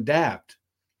NFL to adapt.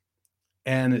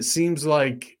 And it seems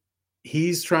like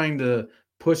he's trying to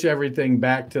push everything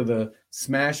back to the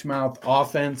smash mouth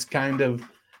offense kind of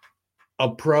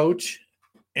approach,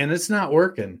 and it's not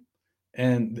working.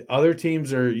 And the other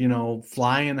teams are,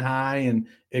 flying high and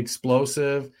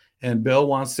explosive, and Bill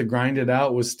wants to grind it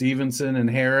out with Stevenson and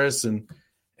Harris,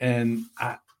 and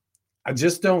I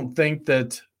just don't think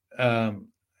that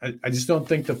I just don't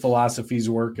think the philosophy's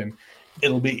working.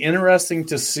 It'll be interesting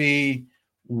to see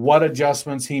what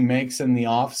adjustments he makes in the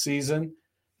off season.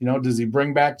 Does he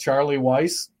bring back Charlie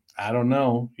Weiss? I don't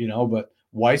know, but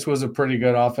Weiss was a pretty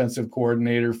good offensive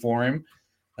coordinator for him.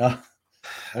 I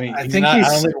think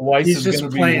he's just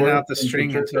playing out the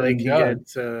string until they can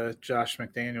get Josh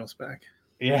McDaniels back.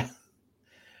 Yeah.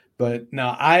 But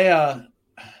no, I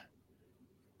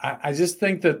just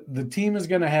think that the team is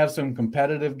going to have some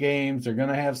competitive games. They're going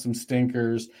to have some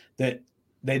stinkers that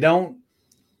they don't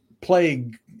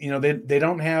play. They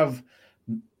don't have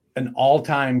an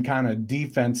all-time kind of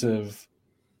defensive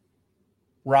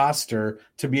roster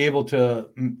to be able to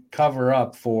cover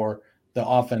up for the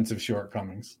offensive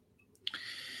shortcomings.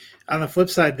 On the flip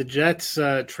side, the Jets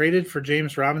traded for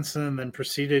James Robinson and then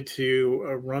proceeded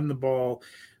to run the ball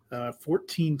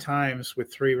 14 times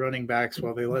with 3 running backs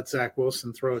while they let Zach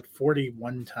Wilson throw it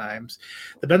 41 times.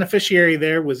 The beneficiary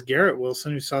there was Garrett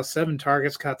Wilson, who saw 7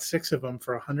 targets, caught 6 of them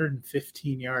for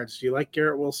 115 yards. Do you like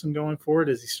Garrett Wilson going forward?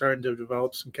 Is he starting to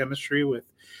develop some chemistry with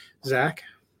Zach?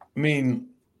 I mean,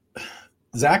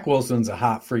 Zach Wilson's a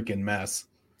hot freaking mess.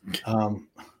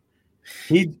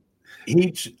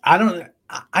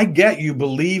 I get you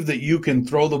believe that you can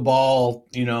throw the ball,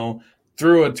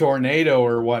 through a tornado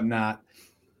or whatnot.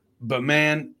 But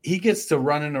man, he gets to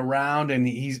running around and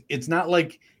it's not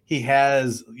like he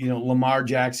has, Lamar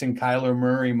Jackson, Kyler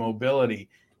Murray mobility.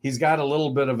 He's got a little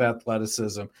bit of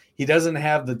athleticism. He doesn't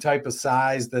have the type of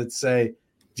size that, say,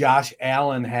 Josh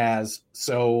Allen has.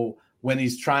 So when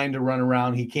he's trying to run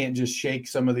around, he can't just shake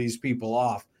some of these people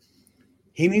off.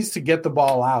 He needs to get the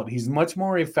ball out. He's much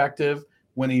more effective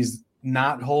when he's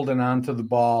not holding on to the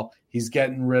ball. He's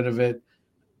getting rid of it.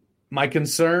 My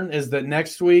concern is that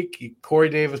next week, Corey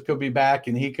Davis could be back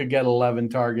and he could get 11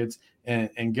 targets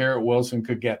and Garrett Wilson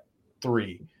could get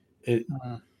 3.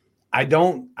 I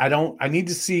need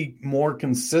to see more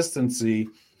consistency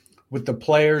with the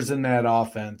players in that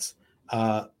offense.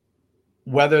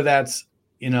 Whether that's,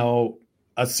 a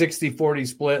 60-40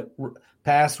 split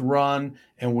pass run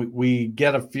and we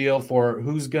get a feel for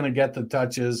who's going to get the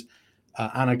touches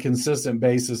on a consistent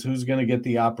basis, who's going to get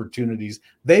the opportunities.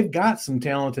 They've got some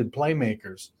talented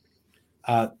playmakers.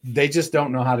 They just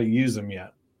don't know how to use them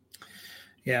yet.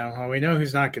 Yeah, well, we know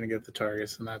who's not going to get the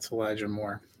targets, and that's Elijah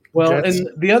Moore. Well, and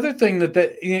the other thing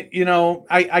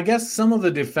I guess some of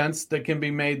the defense that can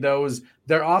be made, though, is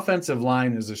their offensive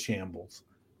line is a shambles.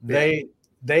 Yeah.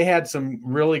 They had some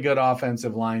really good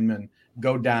offensive linemen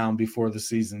go down before the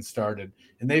season started,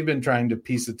 and they've been trying to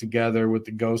piece it together with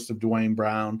the ghost of Dwayne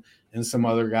Brown and some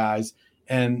other guys.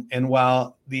 And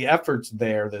while the effort's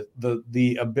there,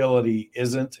 the ability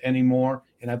isn't anymore,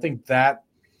 and I think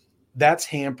that's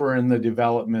hampering the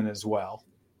development as well.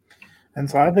 And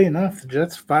so oddly enough, the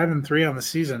Jets 5-3 on the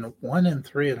season,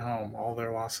 1-3 at home, all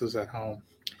their losses at home.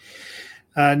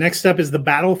 Next up is the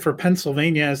battle for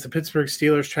Pennsylvania as the Pittsburgh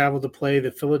Steelers travel to play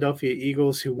the Philadelphia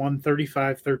Eagles, who won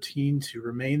 35-13 to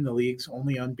remain the league's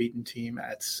only unbeaten team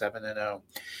at 7-0.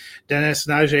 Dennis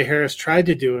Najee Harris tried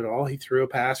to do it all. He threw a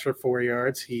pass for 4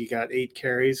 yards. He got 8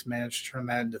 carries, managed to turn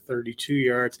that into 32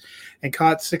 yards, and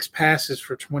caught 6 passes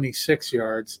for 26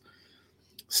 yards.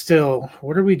 Still,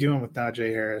 what are we doing with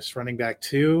Najee Harris? Running back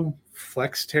 2,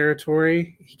 flex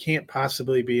territory? He can't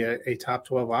possibly be a top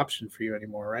 12 option for you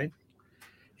anymore, right?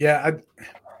 Yeah,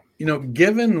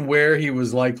 given where he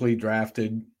was likely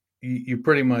drafted, you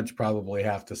pretty much probably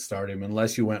have to start him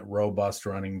unless you went robust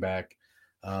running back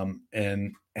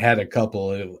and had a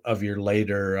couple of your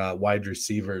later wide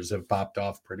receivers have popped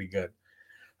off pretty good.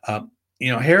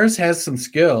 Harris has some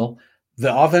skill.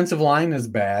 The offensive line is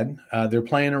bad. They're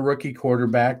playing a rookie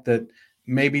quarterback that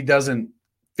maybe doesn't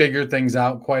figure things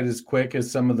out quite as quick as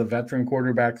some of the veteran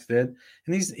quarterbacks did.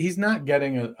 And he's not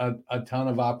getting a ton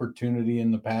of opportunity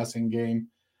in the passing game.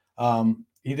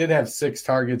 He did have 6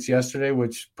 targets yesterday,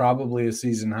 which probably a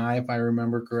season high, if I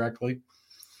remember correctly.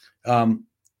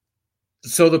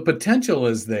 So the potential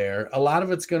is there. A lot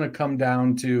of it's going to come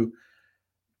down to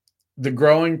the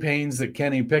growing pains that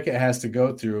Kenny Pickett has to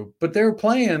go through. But they're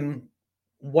playing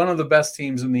one of the best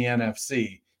teams in the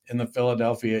NFC in the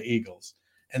Philadelphia Eagles.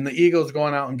 And the Eagles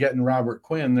going out and getting Robert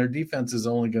Quinn, their defense is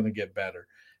only going to get better.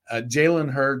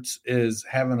 Jalen Hurts is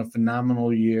having a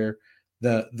phenomenal year.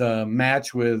 The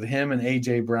match with him and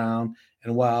A.J. Brown,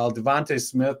 and while Devontae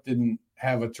Smith didn't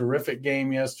have a terrific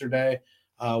game yesterday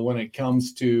when it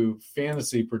comes to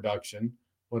fantasy production,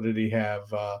 what did he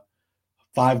have?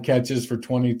 5 catches for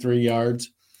 23 yards.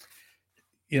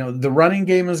 The running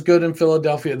game is good in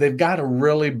Philadelphia. They've got a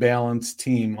really balanced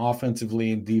team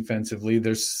offensively and defensively.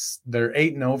 They're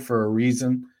 8-0 for a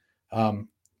reason.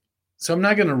 So I'm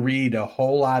not going to read a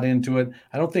whole lot into it.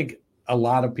 I don't think a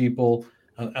lot of people,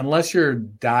 unless you're a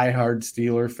diehard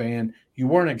Steeler fan, you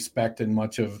weren't expecting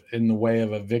much in the way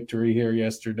of a victory here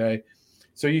yesterday.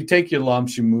 So you take your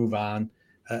lumps, you move on.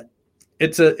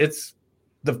 It's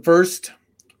the first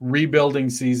rebuilding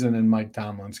season in Mike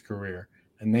Tomlin's career,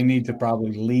 and they need to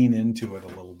probably lean into it a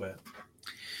little bit.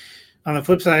 On the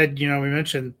flip side, we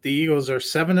mentioned the Eagles are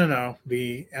 7-0,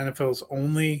 the NFL's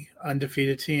only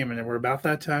undefeated team, and we're about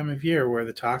that time of year where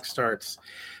the talk starts.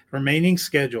 Remaining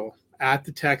schedule: at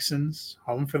the Texans,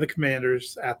 home for the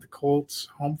Commanders, at the Colts,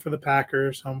 home for the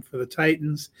Packers, home for the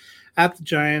Titans, at the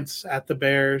Giants, at the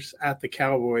Bears, at the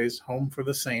Cowboys, home for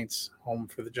the Saints, home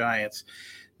for the Giants.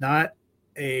 Not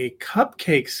a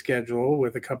cupcake schedule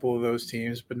with a couple of those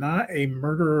teams, but not a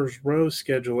murderer's row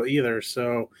schedule either.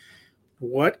 So,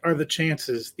 what are the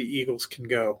chances the Eagles can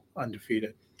go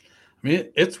undefeated? I mean,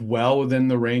 it's well within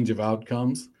the range of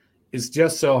outcomes. It's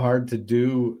just so hard to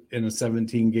do in a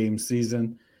 17-game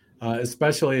season,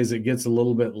 especially as it gets a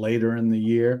little bit later in the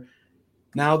year.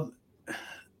 Now,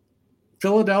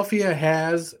 Philadelphia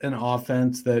has an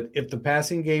offense that if the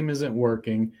passing game isn't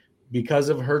working because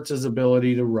of Hurts's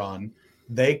ability to run,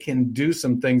 they can do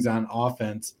some things on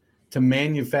offense to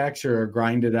manufacture a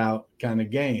grinded-out kind of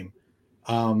game.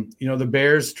 The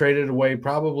Bears traded away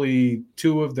probably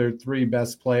 2 of their 3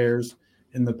 best players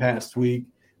in the past week.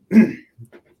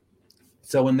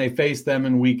 So when they face them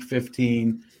in week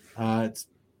 15,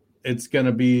 it's going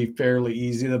to be fairly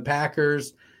easy. The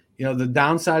Packers, the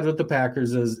downside with the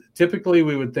Packers is typically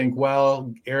we would think,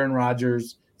 well, Aaron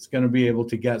Rodgers is going to be able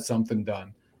to get something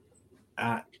done.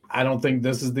 I don't think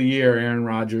this is the year Aaron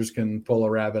Rodgers can pull a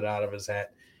rabbit out of his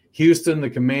hat. Houston, the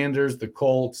Commanders, the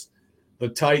Colts, the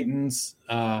Titans,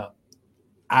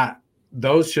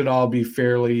 those should all be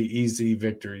fairly easy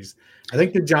victories. I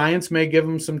think the Giants may give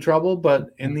them some trouble,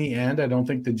 but in the end, I don't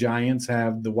think the Giants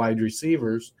have the wide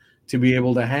receivers to be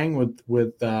able to hang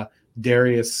with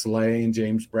Darius Slay and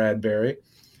James Bradbury,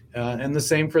 and the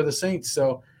same for the Saints.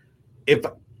 So if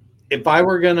I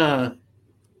were going to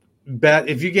bet,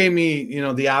 if you gave me,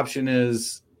 the option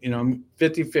is,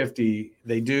 50-50,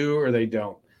 they do or they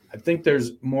don't. I think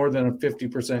there's more than a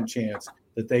 50% chance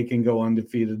that they can go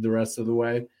undefeated the rest of the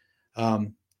way.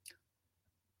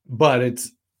 But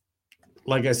it's,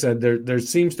 like I said, there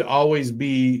seems to always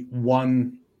be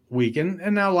one week. And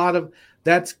now a lot of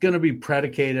that's going to be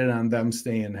predicated on them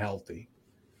staying healthy.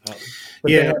 But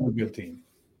they have a good team.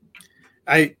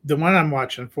 The one I'm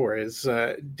watching for is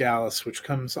Dallas, which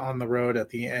comes on the road at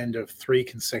the end of 3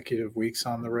 consecutive weeks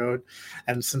on the road.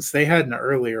 And since they had an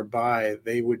earlier bye,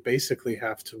 they would basically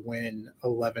have to win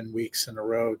 11 weeks in a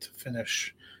row to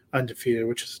finish undefeated,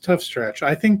 which is a tough stretch.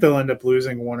 I think they'll end up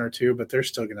losing 1 or 2, but they're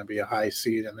still going to be a high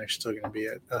seed, and they're still going to be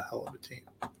a hell of a team.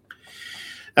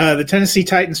 The Tennessee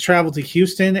Titans traveled to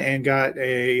Houston and got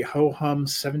a ho-hum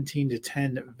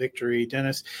 17-10 victory.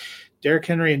 Dennis, Derrick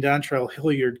Henry and Dontrell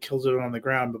Hilliard killed it on the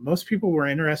ground, but most people were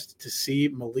interested to see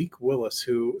Malik Willis,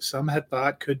 who some had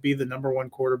thought could be the number 1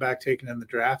 quarterback taken in the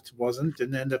draft.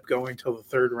 Didn't end up going till the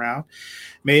 3rd round.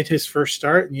 Made his first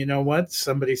start, and you know what?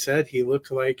 Somebody said he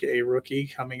looked like a rookie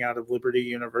coming out of Liberty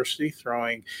University,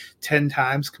 throwing 10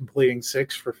 times, completing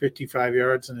 6 for 55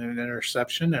 yards and an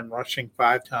interception, and rushing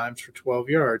 5 times for 12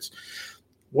 yards.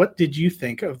 What did you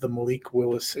think of the Malik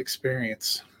Willis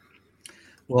experience?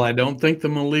 Well, I don't think the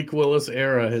Malik Willis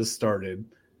era has started.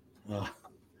 I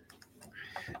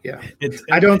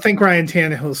don't think Ryan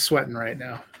Tannehill's sweating right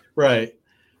now. Right.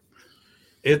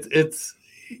 It's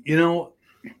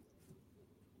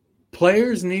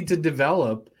players need to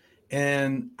develop,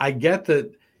 and I get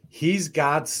that he's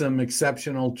got some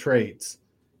exceptional traits.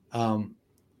 But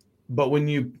when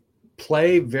you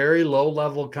play very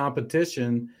low-level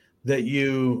competition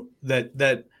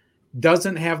that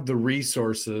doesn't have the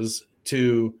resources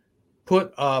to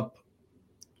put up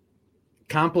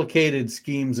complicated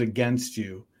schemes against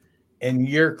you, and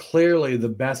you're clearly the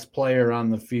best player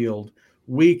on the field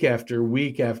week after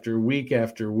week after week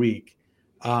after week,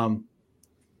 it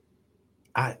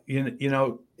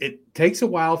takes a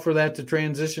while for that to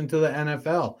transition to the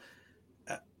NFL.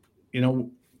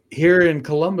 Here in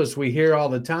Columbus, we hear all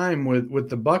the time with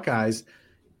the Buckeyes,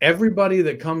 everybody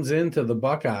that comes into the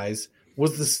Buckeyes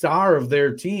was the star of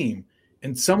their team.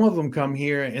 And some of them come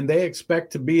here and they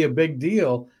expect to be a big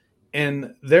deal.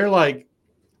 And they're like,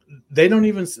 they don't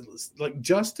even like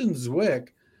Justin Zwick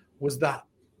was I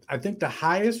think the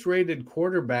highest rated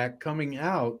quarterback coming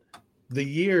out the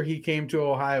year he came to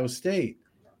Ohio State.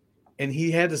 And he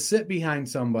had to sit behind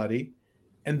somebody.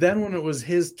 And then when it was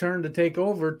his turn to take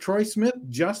over, Troy Smith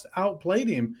just outplayed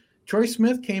him. Troy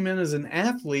Smith came in as an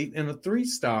athlete and a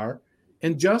 3-star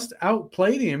and just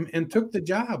outplayed him and took the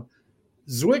job.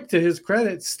 Zwick, to his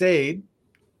credit, stayed,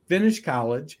 finished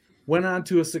college, went on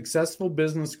to a successful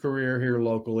business career here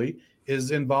locally,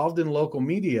 is involved in local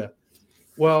media.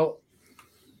 Well,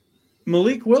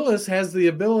 Malik Willis has the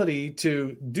ability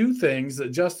to do things that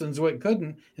Justin Zwick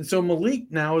couldn't. And so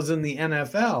Malik now is in the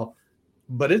NFL,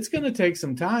 but it's going to take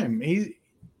some time.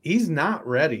 He's not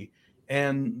ready.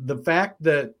 And the fact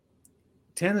that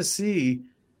Tennessee,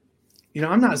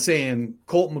 I'm not saying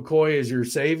Colt McCoy is your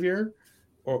savior,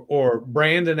 or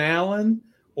Brandon Allen,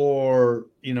 or,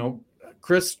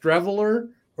 Chris Streveler,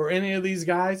 or any of these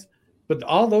guys. But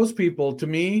all those people, to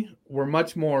me, would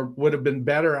have been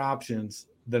better options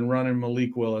than running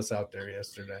Malik Willis out there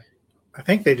yesterday. I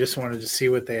think they just wanted to see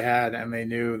what they had, and they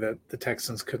knew that the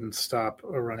Texans couldn't stop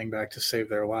a running back to save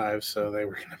their lives, so they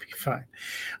were going to be fine.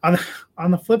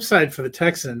 On the flip side for the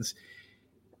Texans,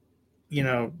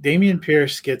 Dameon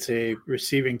Pierce gets a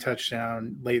receiving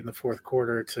touchdown late in the fourth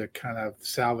quarter to kind of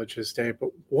salvage his day. But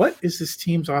what is this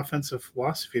team's offensive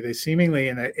philosophy? They seemingly,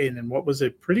 in what was a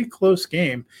pretty close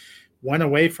game, went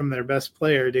away from their best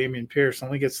player, Dameon Pierce,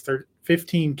 only gets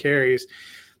 15 carries.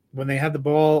 When they had the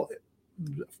ball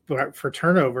for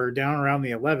turnover down around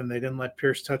the 11, they didn't let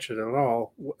Pierce touch it at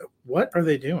all. What are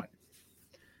they doing?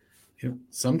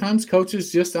 Sometimes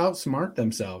coaches just outsmart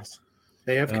themselves.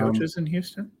 They have coaches in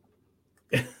Houston?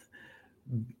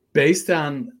 Based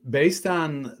on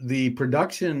the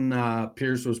production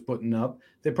Pierce was putting up,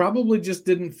 they probably just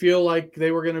didn't feel like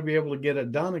they were going to be able to get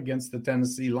it done against the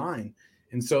Tennessee line.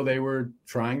 And so they were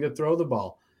trying to throw the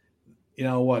ball.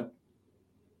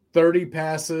 30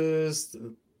 passes.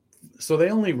 So they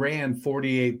only ran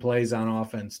 48 plays on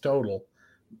offense total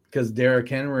because Derrick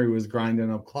Henry was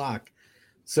grinding up clock.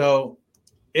 So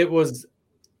it was,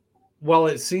 while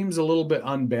it seems a little bit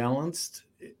unbalanced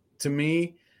to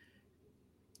me,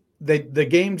 the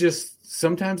game just,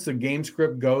 sometimes the game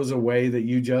script goes away that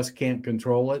you just can't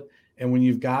control it. And when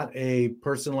you've got a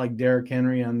person like Derrick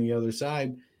Henry on the other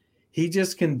side, he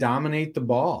just can dominate the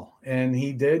ball. And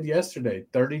he did yesterday,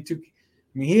 32. I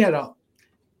mean,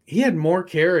 he had more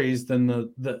carries than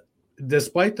the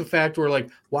despite the fact we're like,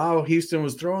 wow, Houston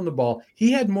was throwing the ball.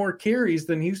 He had more carries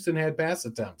than Houston had pass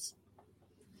attempts.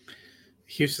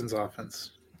 Houston's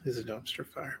offense is a dumpster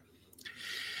fire.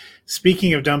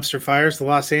 Speaking of dumpster fires, the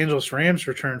Los Angeles Rams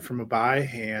returned from a bye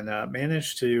and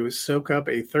managed to soak up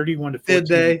a 31-14. Did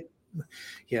they?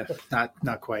 Yeah,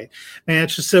 not quite.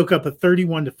 Managed to soak up a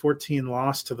 31-14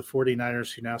 loss to the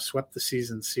 49ers, who now swept the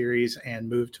season series and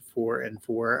moved to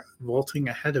 4-4, vaulting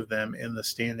ahead of them in the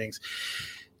standings.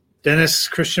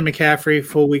 Christian McCaffrey,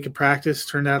 full week of practice,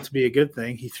 turned out to be a good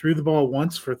thing. He threw the ball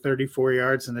once for 34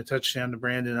 yards and a touchdown to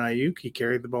Brandon Ayuk. He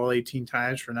carried the ball 18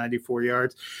 times for 94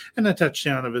 yards and a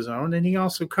touchdown of his own. And he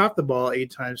also caught the ball 8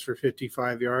 times for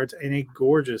 55 yards and a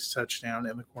gorgeous touchdown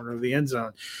in the corner of the end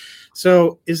zone.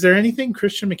 So is there anything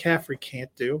Christian McCaffrey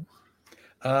can't do?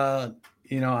 On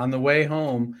the way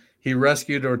home, he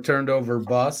rescued or turned over a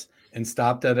bus and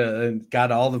stopped and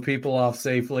got all the people off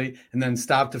safely, and then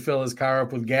stopped to fill his car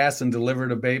up with gas and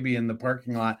delivered a baby in the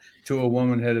parking lot to a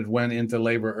woman who had went into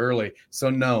labor early. So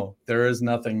no, there is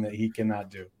nothing that he cannot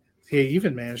do. He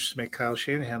even managed to make Kyle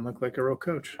Shanahan look like a real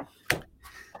coach.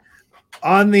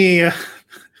 On the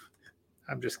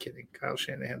I'm just kidding. Kyle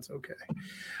Shanahan's okay.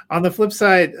 On the flip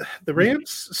side, the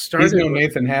Rams started. He's no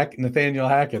Nathaniel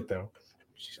Hackett, though.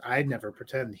 I never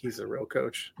pretend he's a real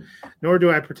coach, nor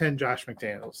do I pretend Josh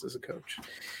McDaniels is a coach.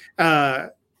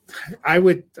 I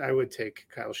would take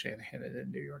Kyle Shanahan in a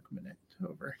New York Minute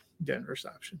over Denver's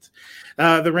options.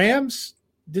 The Rams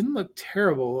didn't look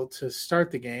terrible to start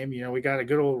the game. We got a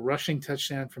good old rushing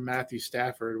touchdown from Matthew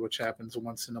Stafford, which happens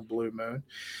once in a blue moon.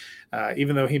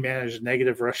 Even though he managed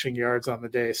negative rushing yards on the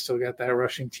day, still got that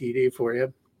rushing TD for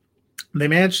you. They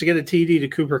managed to get a TD to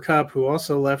Cooper Kupp, who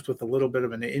also left with a little bit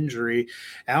of an injury.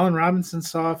 Allen Robinson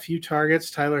saw a few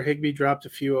targets. Tyler Higbee dropped a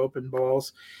few open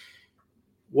balls.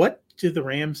 What do the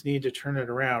Rams need to turn it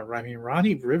around? I mean,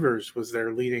 Ronnie Rivers was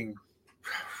their leading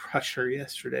rusher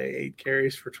yesterday, 8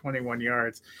 carries for 21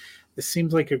 yards. This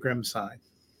seems like a grim sign.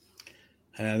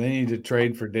 They need to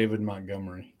trade for David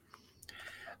Montgomery.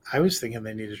 I was thinking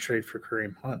they need to trade for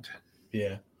Kareem Hunt.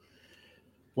 Yeah.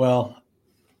 Well,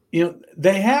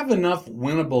 they have enough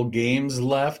winnable games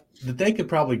left that they could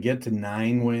probably get to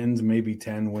 9 wins, maybe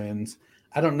 10 wins.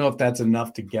 I don't know if that's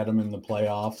enough to get them in the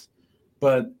playoffs,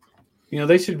 but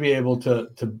they should be able to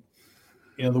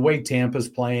the way Tampa's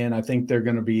playing, I think they're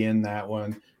going to be in that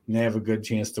one and they have a good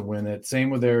chance to win it. Same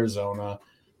with Arizona,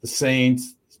 the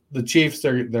Saints, the Chiefs.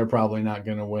 They're probably not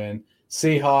going to win.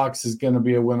 Seahawks is going to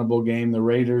be a winnable game. The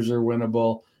Raiders are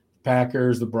winnable.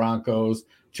 Packers, the Broncos.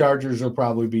 Chargers will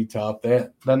probably be tough.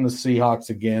 Then the Seahawks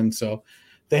again. So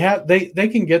they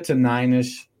can get to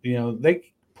 9-ish.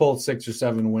 They pull 6 or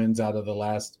 7 wins out of the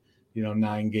last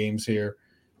 9 games here.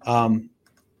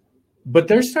 But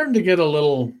they're starting to get a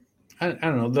little. I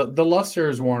don't know. The luster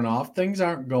is worn off. Things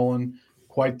aren't going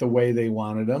quite the way they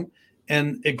wanted them,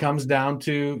 and it comes down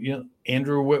to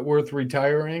Andrew Whitworth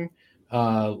retiring.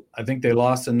 I think they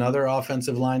lost another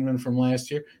offensive lineman from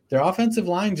last year. Their offensive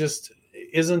line just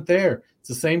isn't there. It's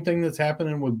the same thing that's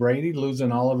happening with Brady,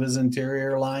 losing all of his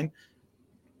interior line.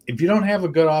 If you don't have a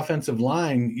good offensive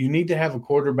line, you need to have a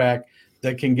quarterback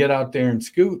that can get out there and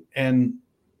scoot. And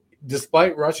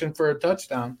despite rushing for a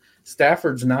touchdown,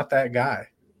 Stafford's not that guy.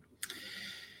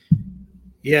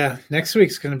 Yeah, next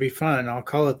week's going to be fun. I'll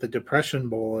call it the Depression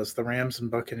Bowl as the Rams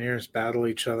and Buccaneers battle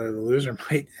each other. The loser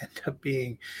might end up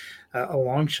being a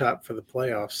long shot for the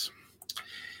playoffs.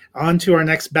 On to our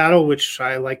next battle, which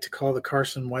I like to call the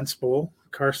Carson Wentz Bowl.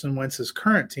 Carson Wentz's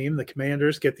current team, the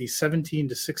Commanders, get the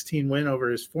 17-16 win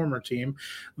over his former team,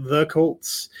 the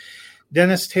Colts.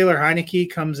 Dennis Taylor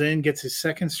Heineke comes in, gets his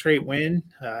second straight win,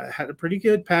 had a pretty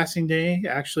good passing day,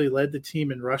 actually led the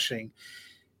team in rushing.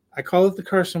 I call it the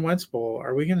Carson Wentz Bowl.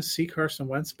 Are we going to see Carson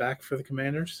Wentz back for the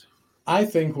Commanders? I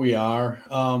think we are.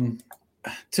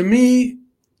 To me,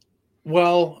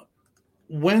 well,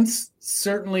 Wentz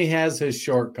certainly has his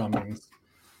shortcomings.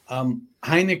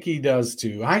 Heineke does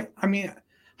too. I mean,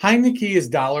 Heineke is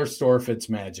dollar store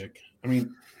Fitzmagic. I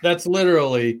mean, that's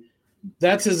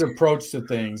his approach to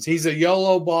things. He's a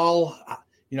YOLO ball.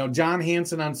 You know, John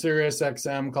Hansen on Sirius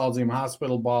XM calls him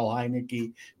hospital ball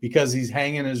Heineke because he's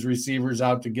hanging his receivers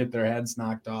out to get their heads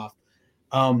knocked off.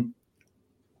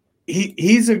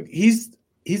 He's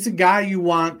a guy you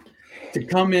want to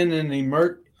come in and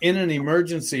in an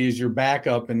emergency as your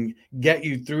backup and get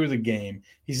you through the game.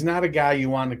 He's not a guy you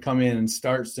want to come in and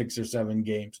start 6 or 7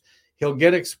 games. He'll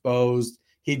get exposed.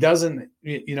 He isn't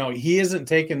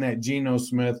taking that Geno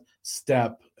Smith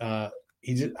step. I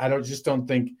just don't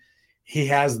think he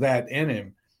has that in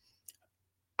him.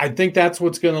 I think that's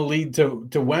what's going to lead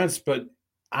to Wentz. But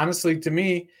honestly, to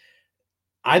me,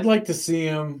 I'd like to see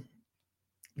him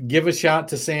give a shot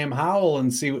to Sam Howell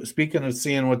and see. Speaking of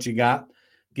seeing what you got,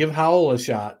 give Howell a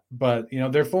shot. But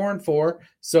they're 4-4,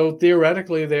 so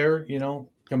theoretically they're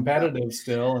competitive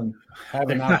still and have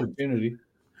an opportunity.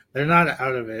 They're not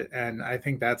out of it, and I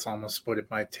think that's almost what it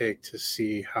might take to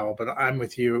see how. But I'm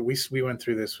with you. We went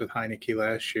through this with Heineke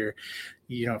last year.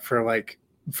 For like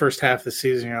first half of the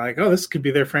season, you're like, oh, this could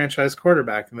be their franchise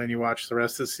quarterback, and then you watch the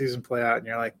rest of the season play out, and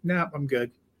you're like, nah, I'm good.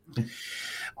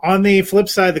 On the flip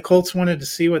side, the Colts wanted to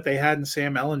see what they had in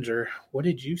Sam Ehlinger. What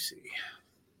did you see?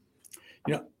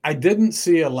 I didn't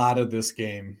see a lot of this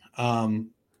game.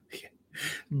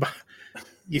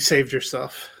 You saved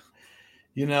yourself.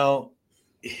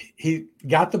 He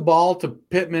got the ball to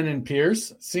Pittman and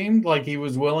Pierce. Seemed like he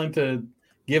was willing to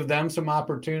give them some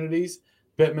opportunities.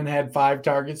 Pittman had 5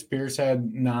 targets. Pierce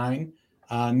had 9.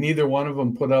 Neither one of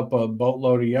them put up a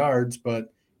boatload of yards,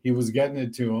 but he was getting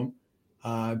it to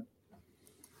him.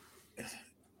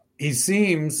 He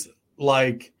seems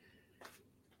like,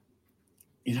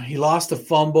 he lost a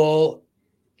fumble,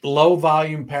 low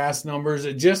volume pass numbers.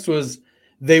 It just was,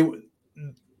 they're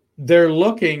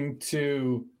looking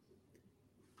to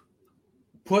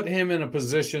put him in a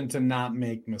position to not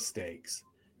make mistakes.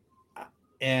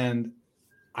 And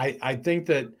I think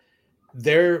that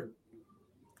they're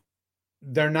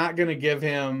not going to give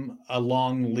him a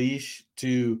long leash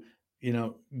to,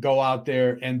 go out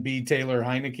there and be Taylor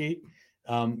Heineke.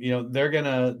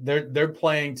 They're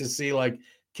playing to see, like,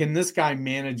 can this guy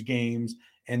manage games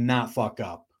and not fuck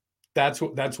up? That's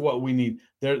what we need.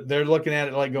 They're looking at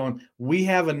it like going, we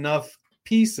have enough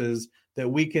pieces that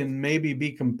we can maybe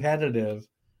be competitive,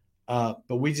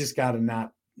 but we just got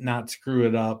to not screw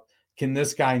it up. Can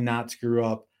this guy not screw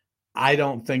up? I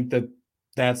don't think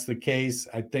that's the case.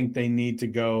 I think they need to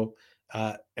go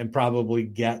and probably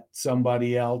get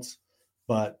somebody else.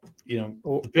 But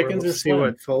the pickings are see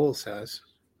what Foles has.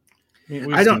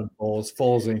 I don't.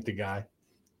 Foles ain't the guy.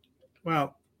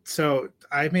 Well, so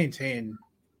I maintain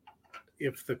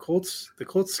if the Colts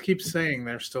keep saying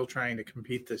they're still trying to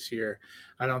compete this year,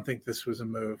 I don't think this was a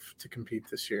move to compete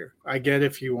this year. I get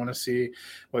if you want to see,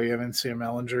 you haven't seen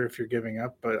Ehlinger if you're giving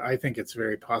up, but I think it's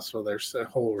very possible there's a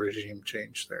whole regime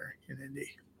change there in Indy.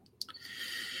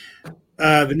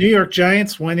 The New York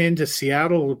Giants went into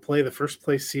Seattle to play the first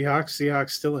place Seahawks. Seahawks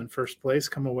still in first place,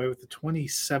 come away with a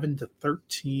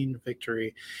 27-13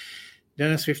 victory.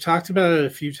 Dennis, we've talked about it a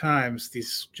few times.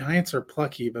 These Giants are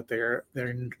plucky, but they're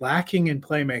lacking in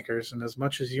playmakers. And as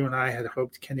much as you and I had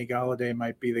hoped Kenny Golladay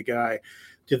might be the guy,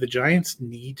 do the Giants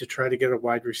need to try to get a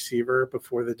wide receiver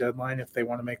before the deadline if they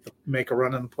want to make a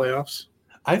run in the playoffs?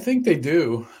 I think they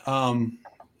do.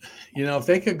 If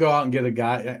they could go out and get a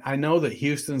guy, I know that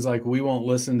Houston's like, we won't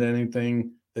listen to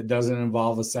anything that doesn't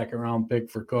involve a second-round pick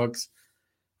for Cooks.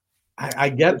 I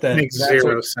get that. It makes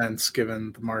zero sense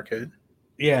given the market.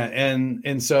 Yeah,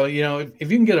 and so,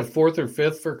 if you can get a 4th or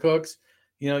 5th for Cooks,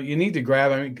 you need to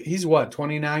grab. I mean, he's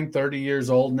 29, 30 years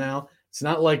old now. It's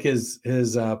not like his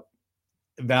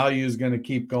value is going to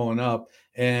keep going up.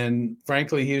 And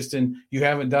frankly, Houston, you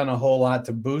haven't done a whole lot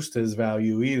to boost his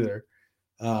value either.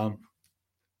 To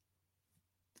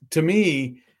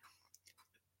me,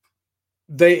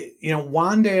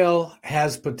 Wan'Dale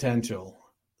has potential.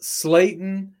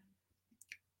 Slayton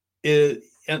is,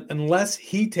 unless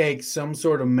he takes some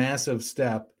sort of massive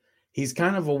step, he's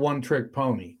kind of a one-trick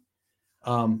pony.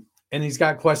 And he's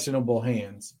got questionable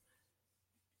hands.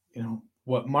 You know,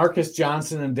 what Marcus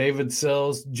Johnson and David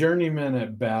Sills, journeyman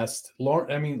at best.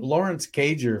 Lawrence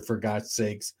Cager, for God's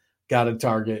sakes, got a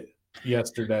target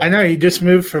yesterday. I know, he just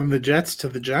moved from the Jets to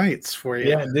the Giants for you.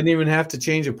 Yeah, didn't even have to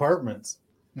change apartments.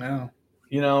 No.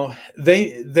 You know,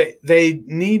 they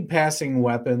need passing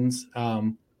weapons.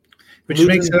 Which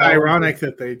makes it ironic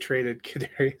that they traded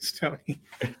Kadarius Toney.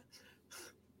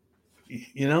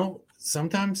 You know,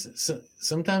 sometimes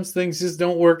things just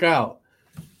don't work out.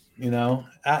 You know,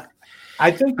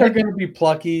 I think they're going to be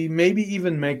plucky, maybe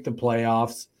even make the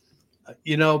playoffs.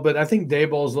 You know, but I think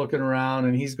Daboll's looking around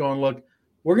and he's going, look,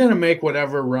 we're going to make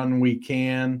whatever run we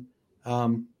can.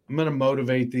 I'm going to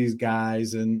motivate these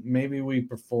guys, and maybe we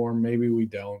perform, maybe we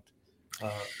don't.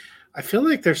 I feel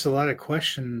like there's a lot of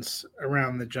questions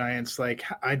around the Giants. Like,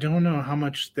 I don't know how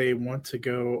much they want to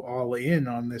go all in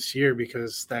on this year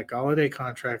because that Golladay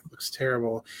contract looks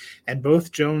terrible. And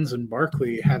both Jones and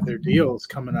Barkley have their deals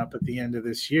coming up at the end of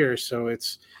this year. So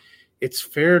it's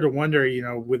fair to wonder, you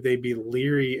know, would they be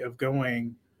leery of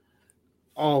going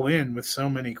all in with so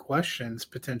many questions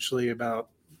potentially about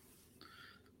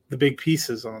the big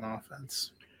pieces on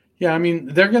offense? Yeah, I mean,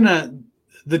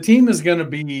 the team is going to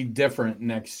be different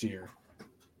next year.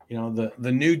 You know,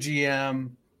 the new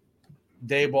GM,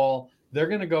 Daboll, they're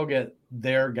going to go get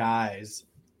their guys.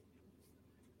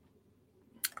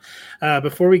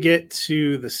 Before we get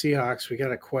to the Seahawks, we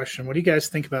got a question. What do you guys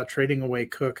think about trading away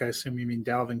Cook? I assume you mean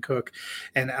Dalvin Cook,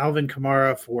 and Alvin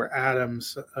Kamara for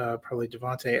Adams, probably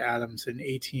Devontae Adams and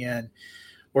ATN,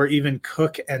 or even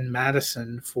Cook and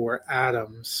Madison for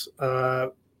Adams.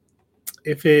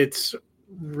 If it's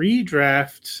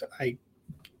redraft,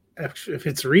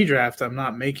 I'm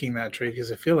not making that trade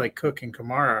because I feel like Cook and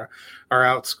Kamara are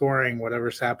outscoring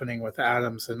whatever's happening with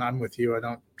Adams, and I'm with you. I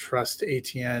don't trust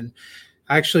ATN.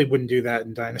 I actually wouldn't do that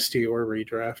in Dynasty or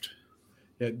redraft.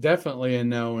 Yeah, definitely a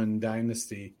no in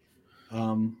Dynasty.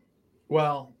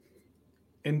 Well,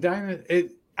 in Dynasty,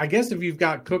 I guess if you've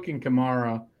got Cook and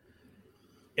Kamara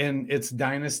and it's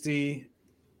Dynasty,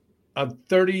 a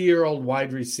 30-year-old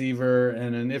wide receiver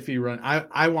and an iffy run,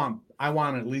 I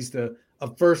want at least a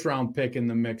first-round pick in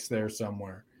the mix there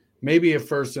somewhere. Maybe a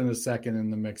first and a second in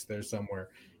the mix there somewhere.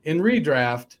 In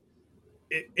redraft,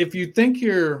 if you think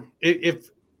if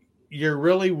you're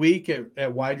really weak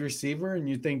at wide receiver and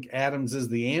you think Adams is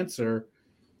the answer,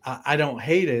 I don't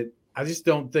hate it. I just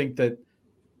don't think that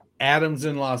Adams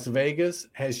in Las Vegas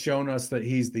has shown us that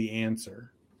he's the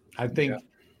answer. I think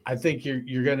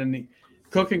you're going to need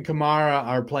Cook and Kamara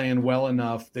are playing well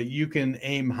enough that you can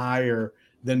aim higher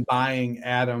than buying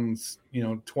Adams,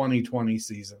 2020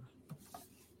 season.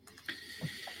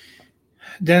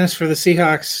 Dennis, for the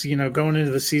Seahawks, going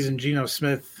into the season, Geno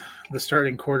Smith, the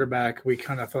starting quarterback, we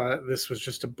kind of thought this was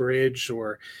just a bridge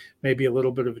or maybe a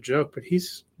little bit of a joke, but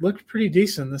he's looked pretty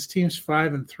decent. This team's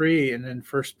 5-3 and in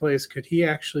first place. Could he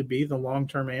actually be the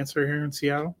long-term answer here in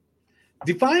Seattle?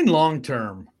 Define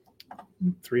long-term.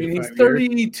 3 to 5 he's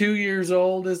 32 years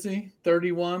old, is he?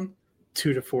 31?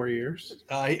 2 to 4 years.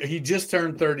 He just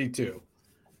turned 32.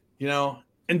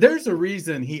 And there's a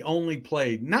reason he only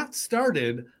played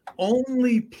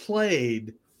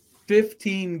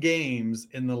 15 games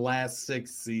in the last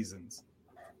 6 seasons.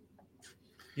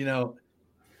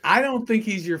 I don't think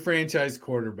he's your franchise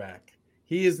quarterback.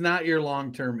 He is not your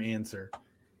long-term answer.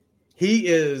 He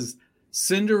is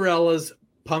Cinderella's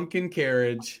pumpkin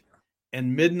carriage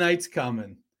and midnight's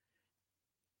coming.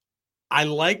 I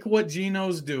like what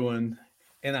Geno's doing,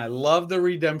 and I love the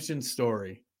redemption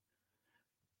story.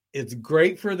 It's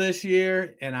great for this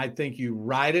year, and I think you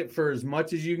ride it for as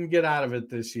much as you can get out of it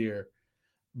this year.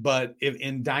 But if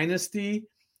in Dynasty,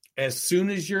 as soon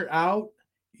as you're out,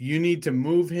 you need to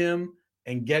move him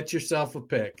and get yourself a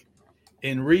pick.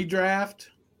 In redraft,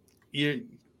 you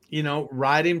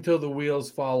ride him till the wheels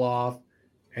fall off,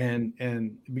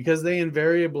 and because they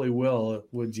invariably will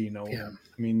with Geno. Yeah.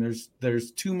 I mean,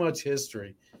 there's too much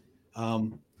history.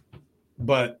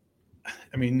 But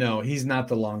I mean, no, he's not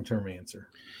the long-term answer.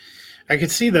 I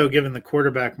could see, though, given the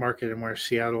quarterback market and where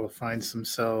Seattle finds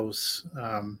themselves,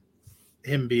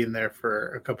 him being there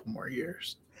for a couple more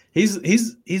years.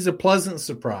 He's a pleasant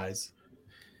surprise.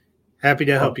 Happy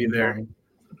to help you there.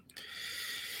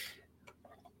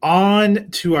 On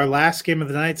to our last game of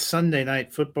the night, Sunday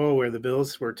Night Football, where the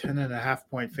Bills were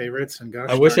 10.5-point favorites. And gosh,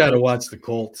 I wish I'd have watched the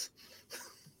Colts.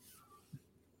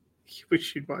 You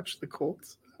wish you'd watch the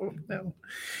Colts? Oh, no.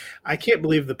 I can't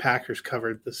believe the Packers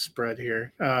covered the spread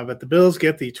here. But the Bills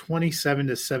get the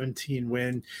 27-17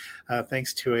 win,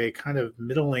 thanks to a kind of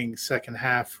middling second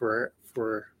half for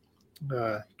for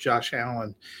Josh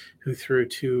Allen, who threw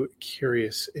 2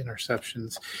 curious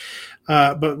interceptions.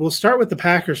 But we'll start with the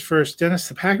Packers first. Dennis,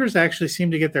 the Packers actually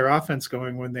seem to get their offense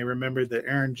going when they remembered that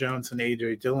Aaron Jones and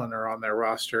A.J. Dillon are on their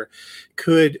roster.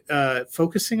 Could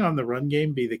focusing on the run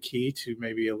game be the key to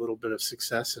maybe a little bit of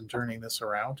success in turning this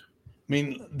around? I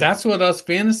mean, that's what us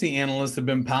fantasy analysts have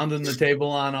been pounding the table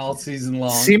on all season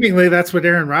long. Seemingly, that's what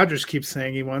Aaron Rodgers keeps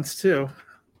saying he wants to.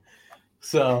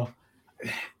 So,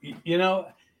 you know,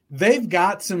 they've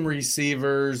got some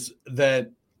receivers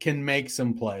that can make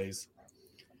some plays.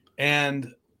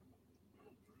 And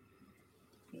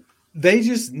they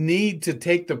just need to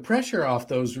take the pressure off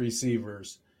those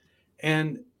receivers.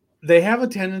 And they have a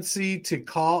tendency to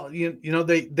call,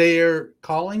 they are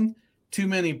calling too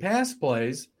many pass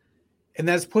plays. And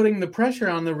that's putting the pressure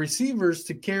on the receivers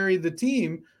to carry the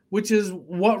team, which is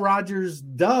what Rodgers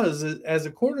does as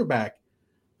a quarterback.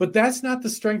 But that's not the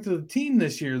strength of the team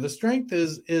this year. The strength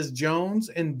is Jones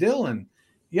and Dillon.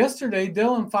 Yesterday,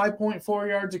 Dillon 5.4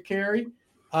 yards a carry.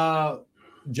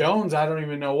 Jones, I don't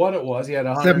even know what it was. He had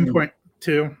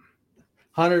 7.2,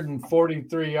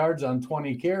 143 yards on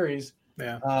 20 carries.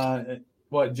 Yeah.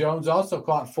 Jones also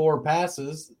caught 4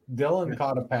 passes. Dillon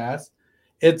caught a pass.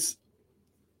 It's,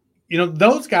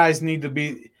 those guys need to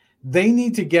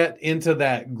get into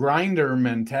that grinder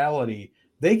mentality.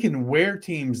 They can wear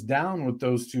teams down with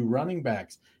those 2 running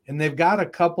backs, and they've got a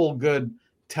couple good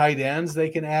tight ends they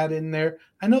can add in there.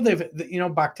 I know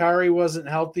Bakhtiari wasn't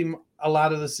healthy a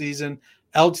lot of the season.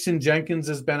 Elgton Jenkins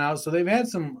has been out, so they've had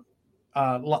some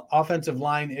offensive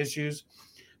line issues.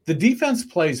 The defense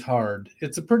plays hard.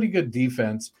 It's a pretty good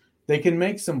defense. They can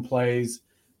make some plays,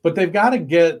 but they've got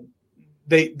to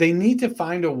they need to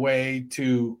find a way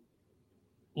to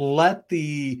let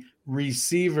the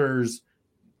receivers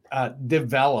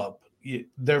develop.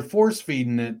 They're force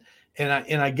feeding it,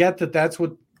 and I get that's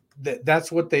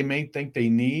what they may think they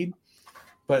need,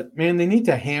 but man, they need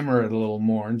to hammer it a little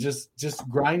more and just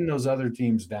grind those other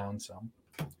teams down some.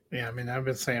 Yeah, I mean, I've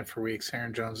been saying for weeks,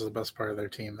 Aaron Jones is the best part of their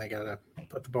team. They got to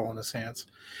put the ball in his hands.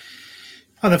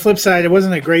 On the flip side, it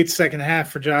wasn't a great second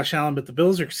half for Josh Allen, but the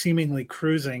Bills are seemingly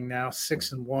cruising now,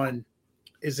 6-1.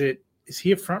 Is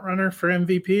he a front runner for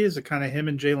MVP? Is it kind of him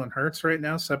and Jalen Hurts right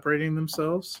now separating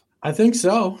themselves? I think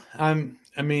so.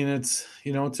 It's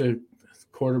it's a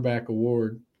quarterback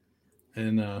award,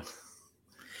 and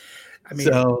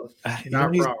you're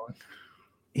not wrong.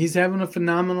 He's having a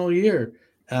phenomenal year.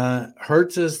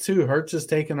 Hurts is too. Hurts has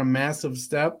taken a massive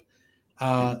step.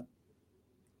 The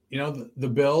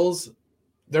Bills,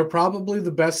 they're probably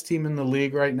the best team in the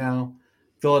league right now.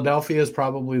 Philadelphia is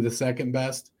probably the second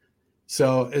best.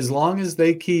 So as long as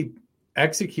they keep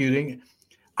executing,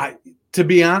 to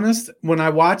be honest, when I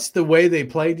watched the way they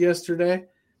played yesterday,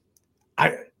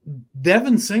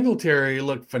 Devin Singletary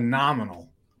looked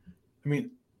phenomenal. I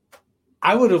mean,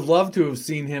 I would have loved to have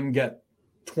seen him get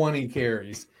 20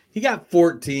 carries. He got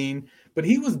 14, but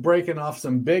he was breaking off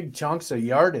some big chunks of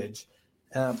yardage.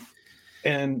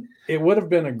 And it would have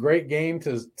been a great game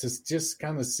to just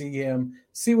kind of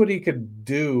see what he could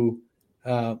do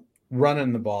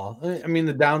running the ball. I mean,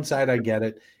 the downside, I get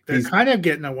it. They're kind of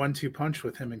getting a 1-2 punch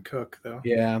with him and Cook, though.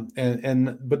 Yeah,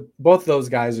 but both those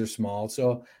guys are small,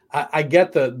 so I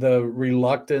get the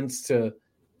reluctance to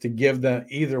give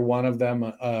either one of them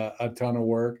a ton of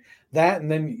work. That,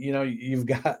 and then you've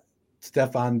got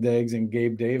Stephon Diggs and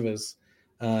Gabe Davis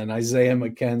and Isaiah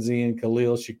McKenzie and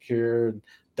Khalil Shakir and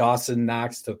Dawson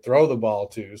Knox to throw the ball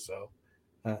to. So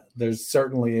there's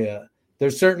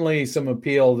certainly some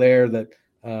appeal there that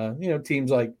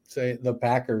teams like, say, the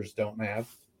Packers don't have.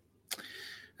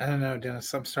 I don't know,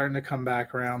 Dennis. I'm starting to come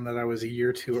back around that I was a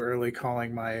year too early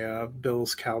calling my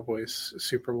Bills Cowboys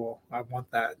Super Bowl. I want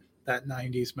that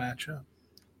 90s matchup.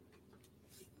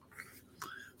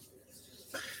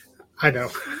 I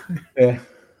know. Yeah.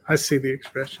 I see the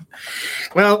expression.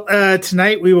 Well,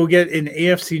 tonight we will get an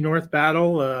AFC North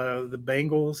battle. The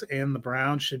Bengals and the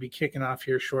Browns should be kicking off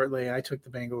here shortly. I took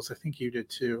the Bengals. I think you did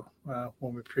too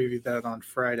when we previewed that on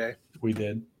Friday. We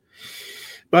did.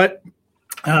 But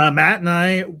Matt and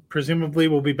I presumably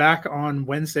will be back on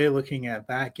Wednesday looking at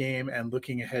that game and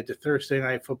looking ahead to Thursday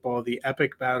Night Football, the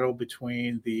epic battle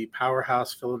between the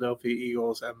powerhouse Philadelphia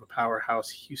Eagles and the powerhouse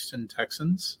Houston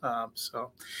Texans.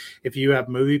 So if you have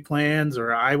movie plans,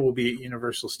 or I will be at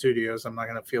Universal Studios, I'm not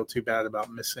going to feel too bad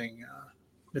about missing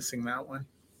that one.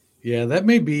 Yeah, that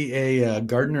may be a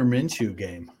Gardner Minshew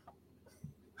game.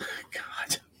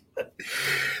 God.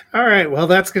 All right, well,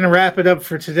 that's going to wrap it up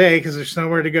for today because there's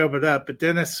nowhere to go but up. But,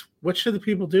 Dennis, what should the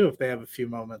people do if they have a few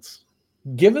moments?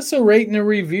 Give us a rate and a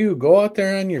review. Go out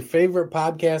there on your favorite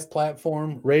podcast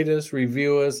platform, rate us,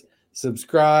 review us,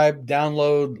 subscribe,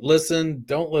 download, listen,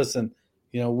 don't listen.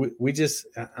 We just,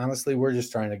 honestly, we're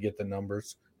just trying to get the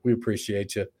numbers. We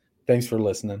appreciate you. Thanks for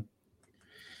listening.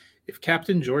 If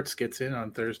Captain Jorts gets in on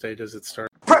Thursday, does it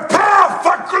start? Prepare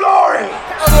for glory!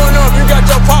 I don't know if you got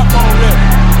your popcorn ready.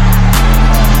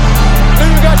 Do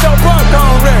you got your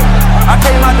popcorn ready? I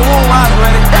came out the womb, I was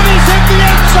ready. And he's hit the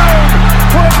end zone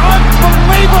for an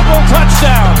unbelievable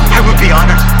touchdown. I would be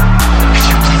honored if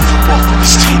you played football for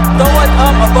this team. Throw it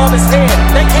up above his head.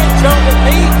 They can't jump with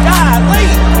me. Golly!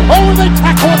 Oh, they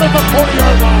tackle him at the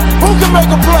 40-yard line. Who can make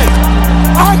a play?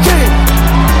 I can.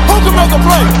 Who can make a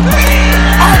play?